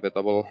was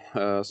inevitable.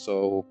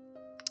 So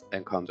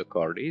encounter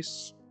card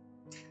is,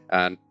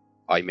 and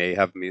I may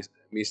have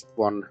missed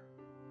 1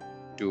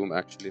 doom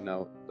actually.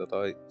 Now that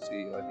I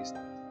see, I missed.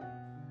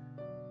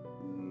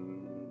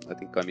 I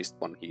think I missed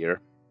 1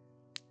 here.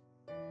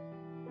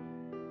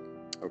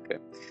 Okay,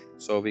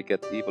 so we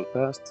get Evil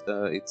Past.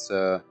 It's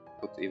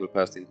put Evil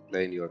Past into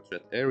play in your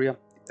threat area.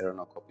 If there are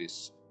no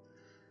copies,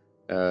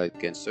 it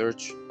can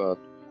search, but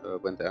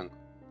when the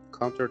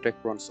encounter deck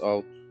runs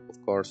out,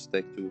 of course,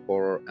 take 2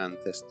 horror and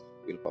test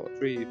willpower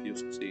 3. If you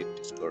succeed,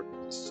 discard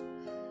this.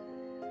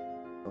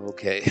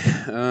 Okay.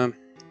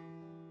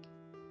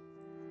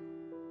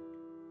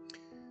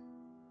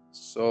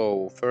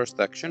 So first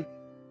action.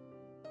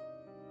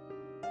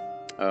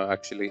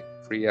 Actually,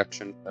 free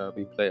action.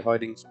 We play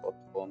hiding spot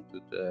onto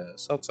the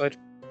south side.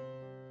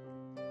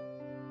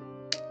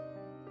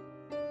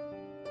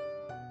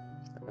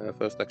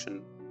 First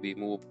action, we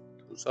move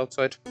to south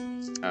side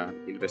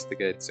and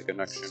investigate. Second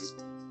action,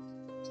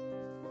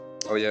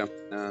 Oh yeah,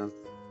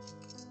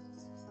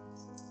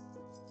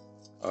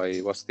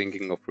 I was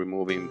thinking of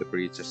removing the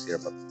breaches here,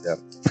 but yeah,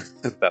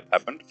 that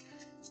happened.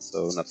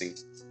 So nothing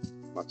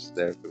much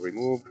there to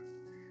remove.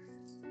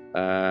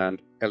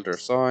 And Elder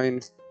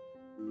Sign.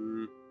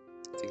 I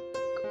think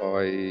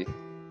I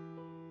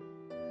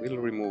will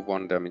remove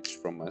 1 damage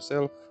from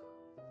myself.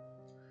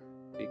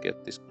 We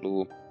get this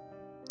clue.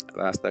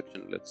 Last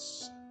action,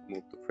 let's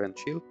move to Friend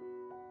Shield.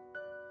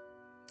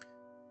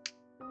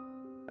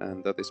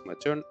 And that is my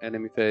turn.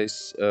 Enemy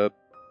phase. The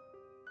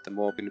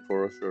Mob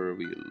Enforcer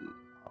will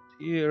out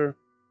here.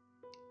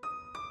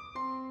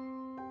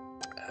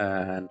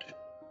 And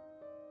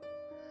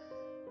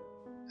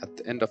at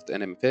the end of the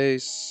enemy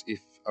phase,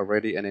 if a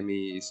ready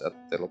enemy is at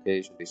the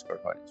location, discard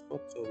hiding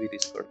spot. So we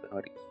discard the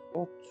hiding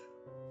spot.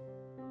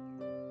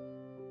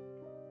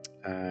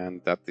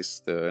 And that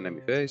is the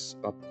enemy phase.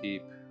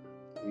 Upkeep.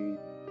 We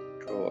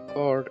draw a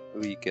card.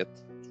 We get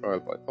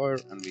Trial by Fire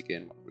and we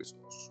gain 1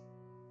 resource.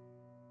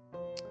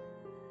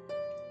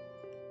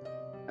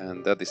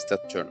 And that is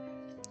that turn.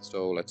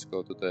 So let's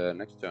go to the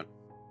next turn.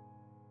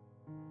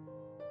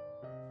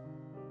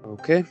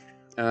 Okay,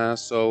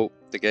 so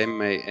the game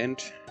may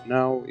end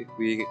now if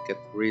we get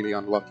really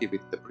unlucky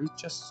with the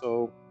breaches,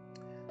 so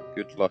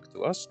good luck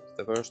to us.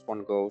 The first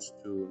one goes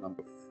to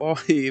number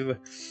 5.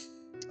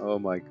 Oh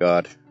my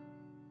god.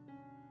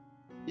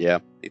 Yeah,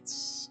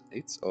 it's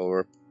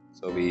over.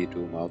 So we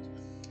doom out.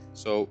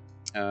 So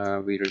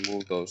we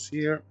remove those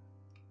here,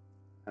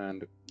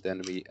 and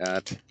then we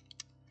add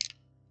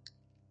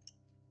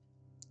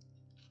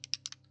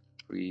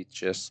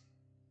breaches.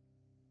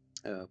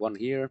 1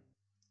 here,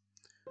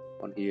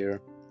 1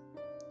 here,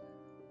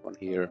 1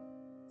 here,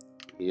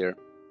 here,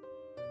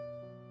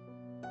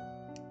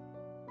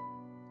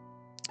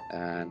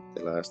 and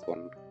the last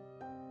one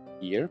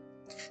here.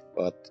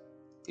 But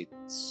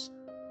it's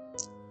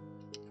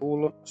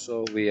full,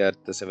 so we add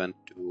the 7th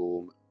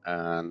doom,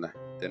 and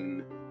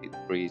then it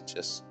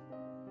breaches.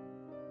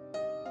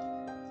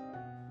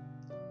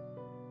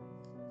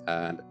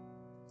 And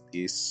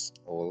this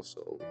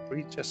also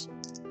breaches.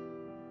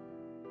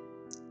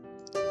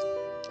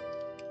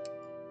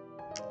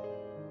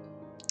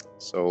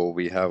 So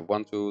we have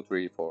 1, 2,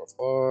 3, 4,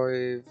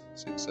 5,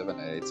 6, 7,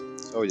 8.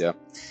 So yeah,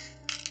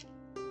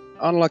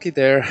 unlucky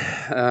there.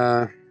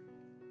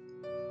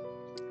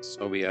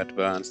 So we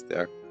advance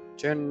the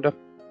agenda.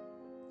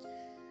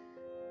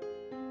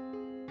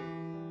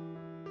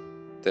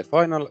 The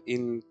final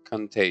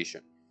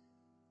incantation.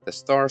 The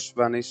stars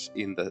vanish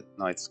in the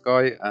night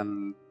sky,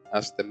 and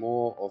as the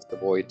maw of the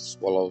void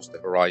swallows the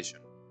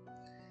horizon,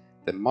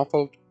 the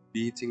muffled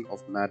beating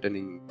of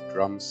maddening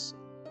drums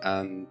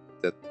and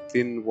the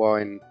thin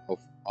whine of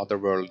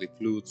otherworldly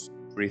flutes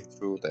drift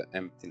through the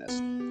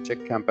emptiness.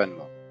 Check campaign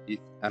log. If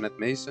Anette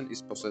Mason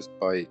is possessed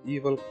by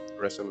evil,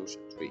 resolution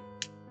 3.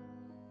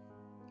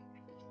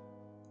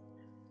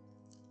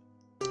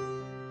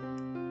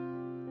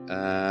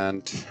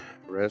 And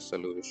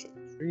resolution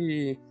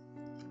 3.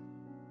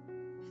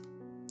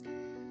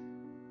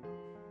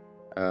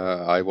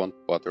 I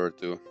won't bother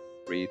to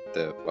read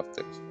the fluff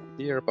text from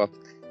here, but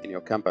in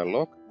your campaign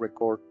log,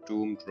 record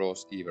Doom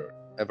draws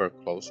ever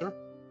closer.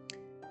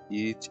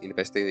 Each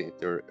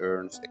investigator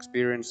earns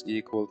experience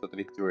equal to the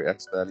victory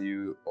X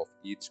value of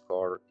each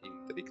card in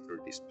the victory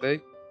display.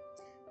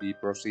 We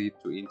proceed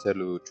to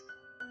interlude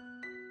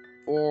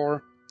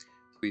 4,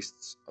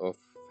 Twists of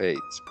Fate.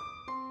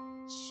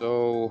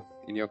 So,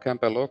 in your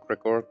campaign log,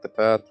 record the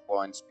path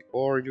winds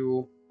before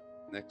you.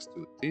 Next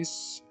to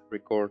this,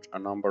 record a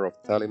number of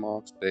tally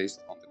marks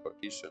based on the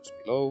conditions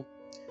below.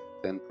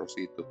 Then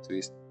proceed to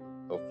Twist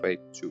of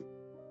Fate 2.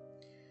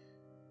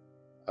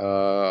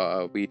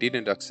 We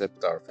didn't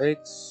accept our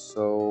fate,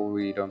 so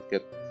we don't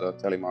get the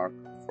tally mark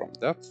from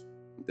that.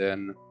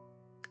 Then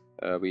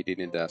we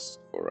didn't ask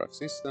for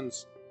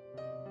assistance.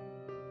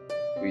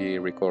 We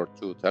record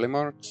 2 tally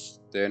marks.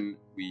 Then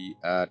we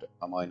add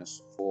a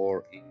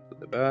 -4 into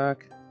the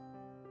bag.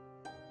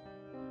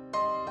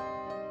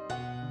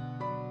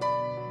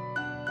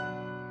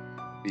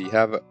 We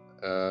have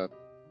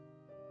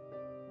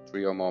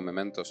 3 or more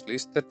mementos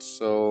listed,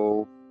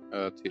 so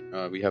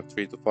we have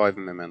 3 to 5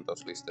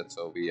 mementos listed,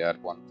 so we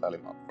add 1 tally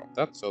mark from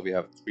that. So we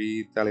have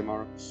 3 tally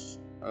marks.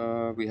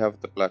 We have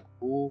the black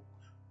book,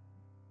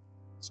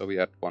 so we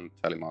add 1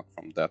 tally mark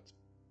from that.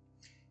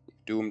 If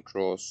Doom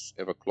draws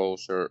ever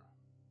closer,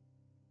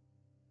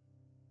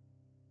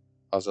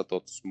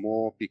 Azathoth's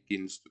maw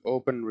begins to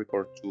open,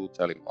 record 2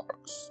 tally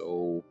marks.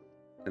 So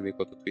then we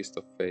go to Twist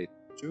of Fate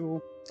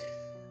 2.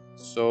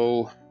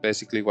 So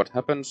basically what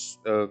happens,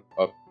 a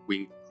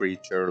winged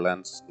creature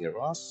lands near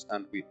us,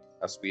 and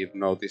as we've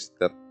noticed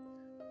that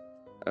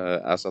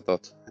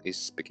Azathoth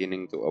is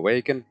beginning to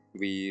awaken,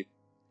 we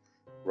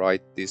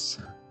ride this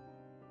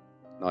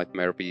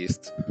nightmare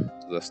beast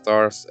to the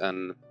stars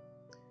and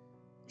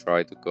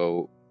try to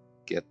go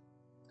get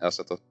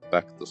Azathoth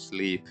back to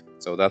sleep.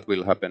 So that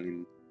will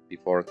happen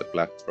before the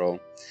Black Throne.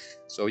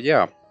 So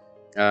yeah,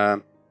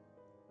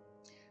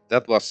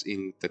 that was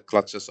in the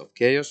clutches of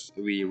chaos.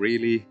 We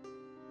really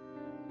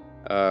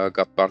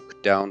got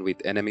bogged down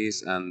with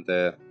enemies, and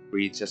the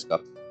breaches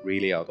got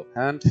really out of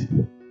hand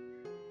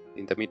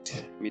in the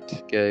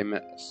mid game,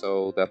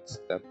 so that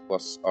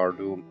was our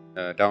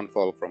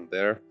downfall from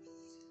there.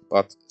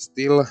 But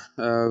still,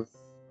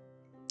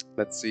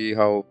 let's see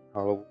how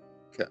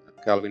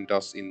Calvin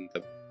does in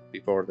the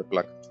before the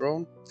Black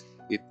Throne.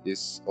 It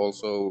is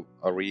also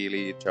a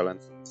really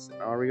challenging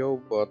scenario,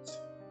 but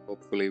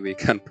hopefully we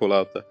can pull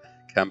out the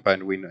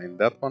campaign win in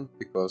that one,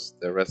 because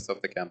the rest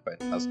of the campaign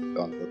hasn't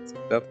gone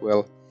that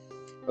well.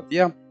 But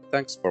yeah,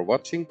 thanks for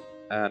watching,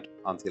 and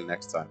until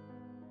next time.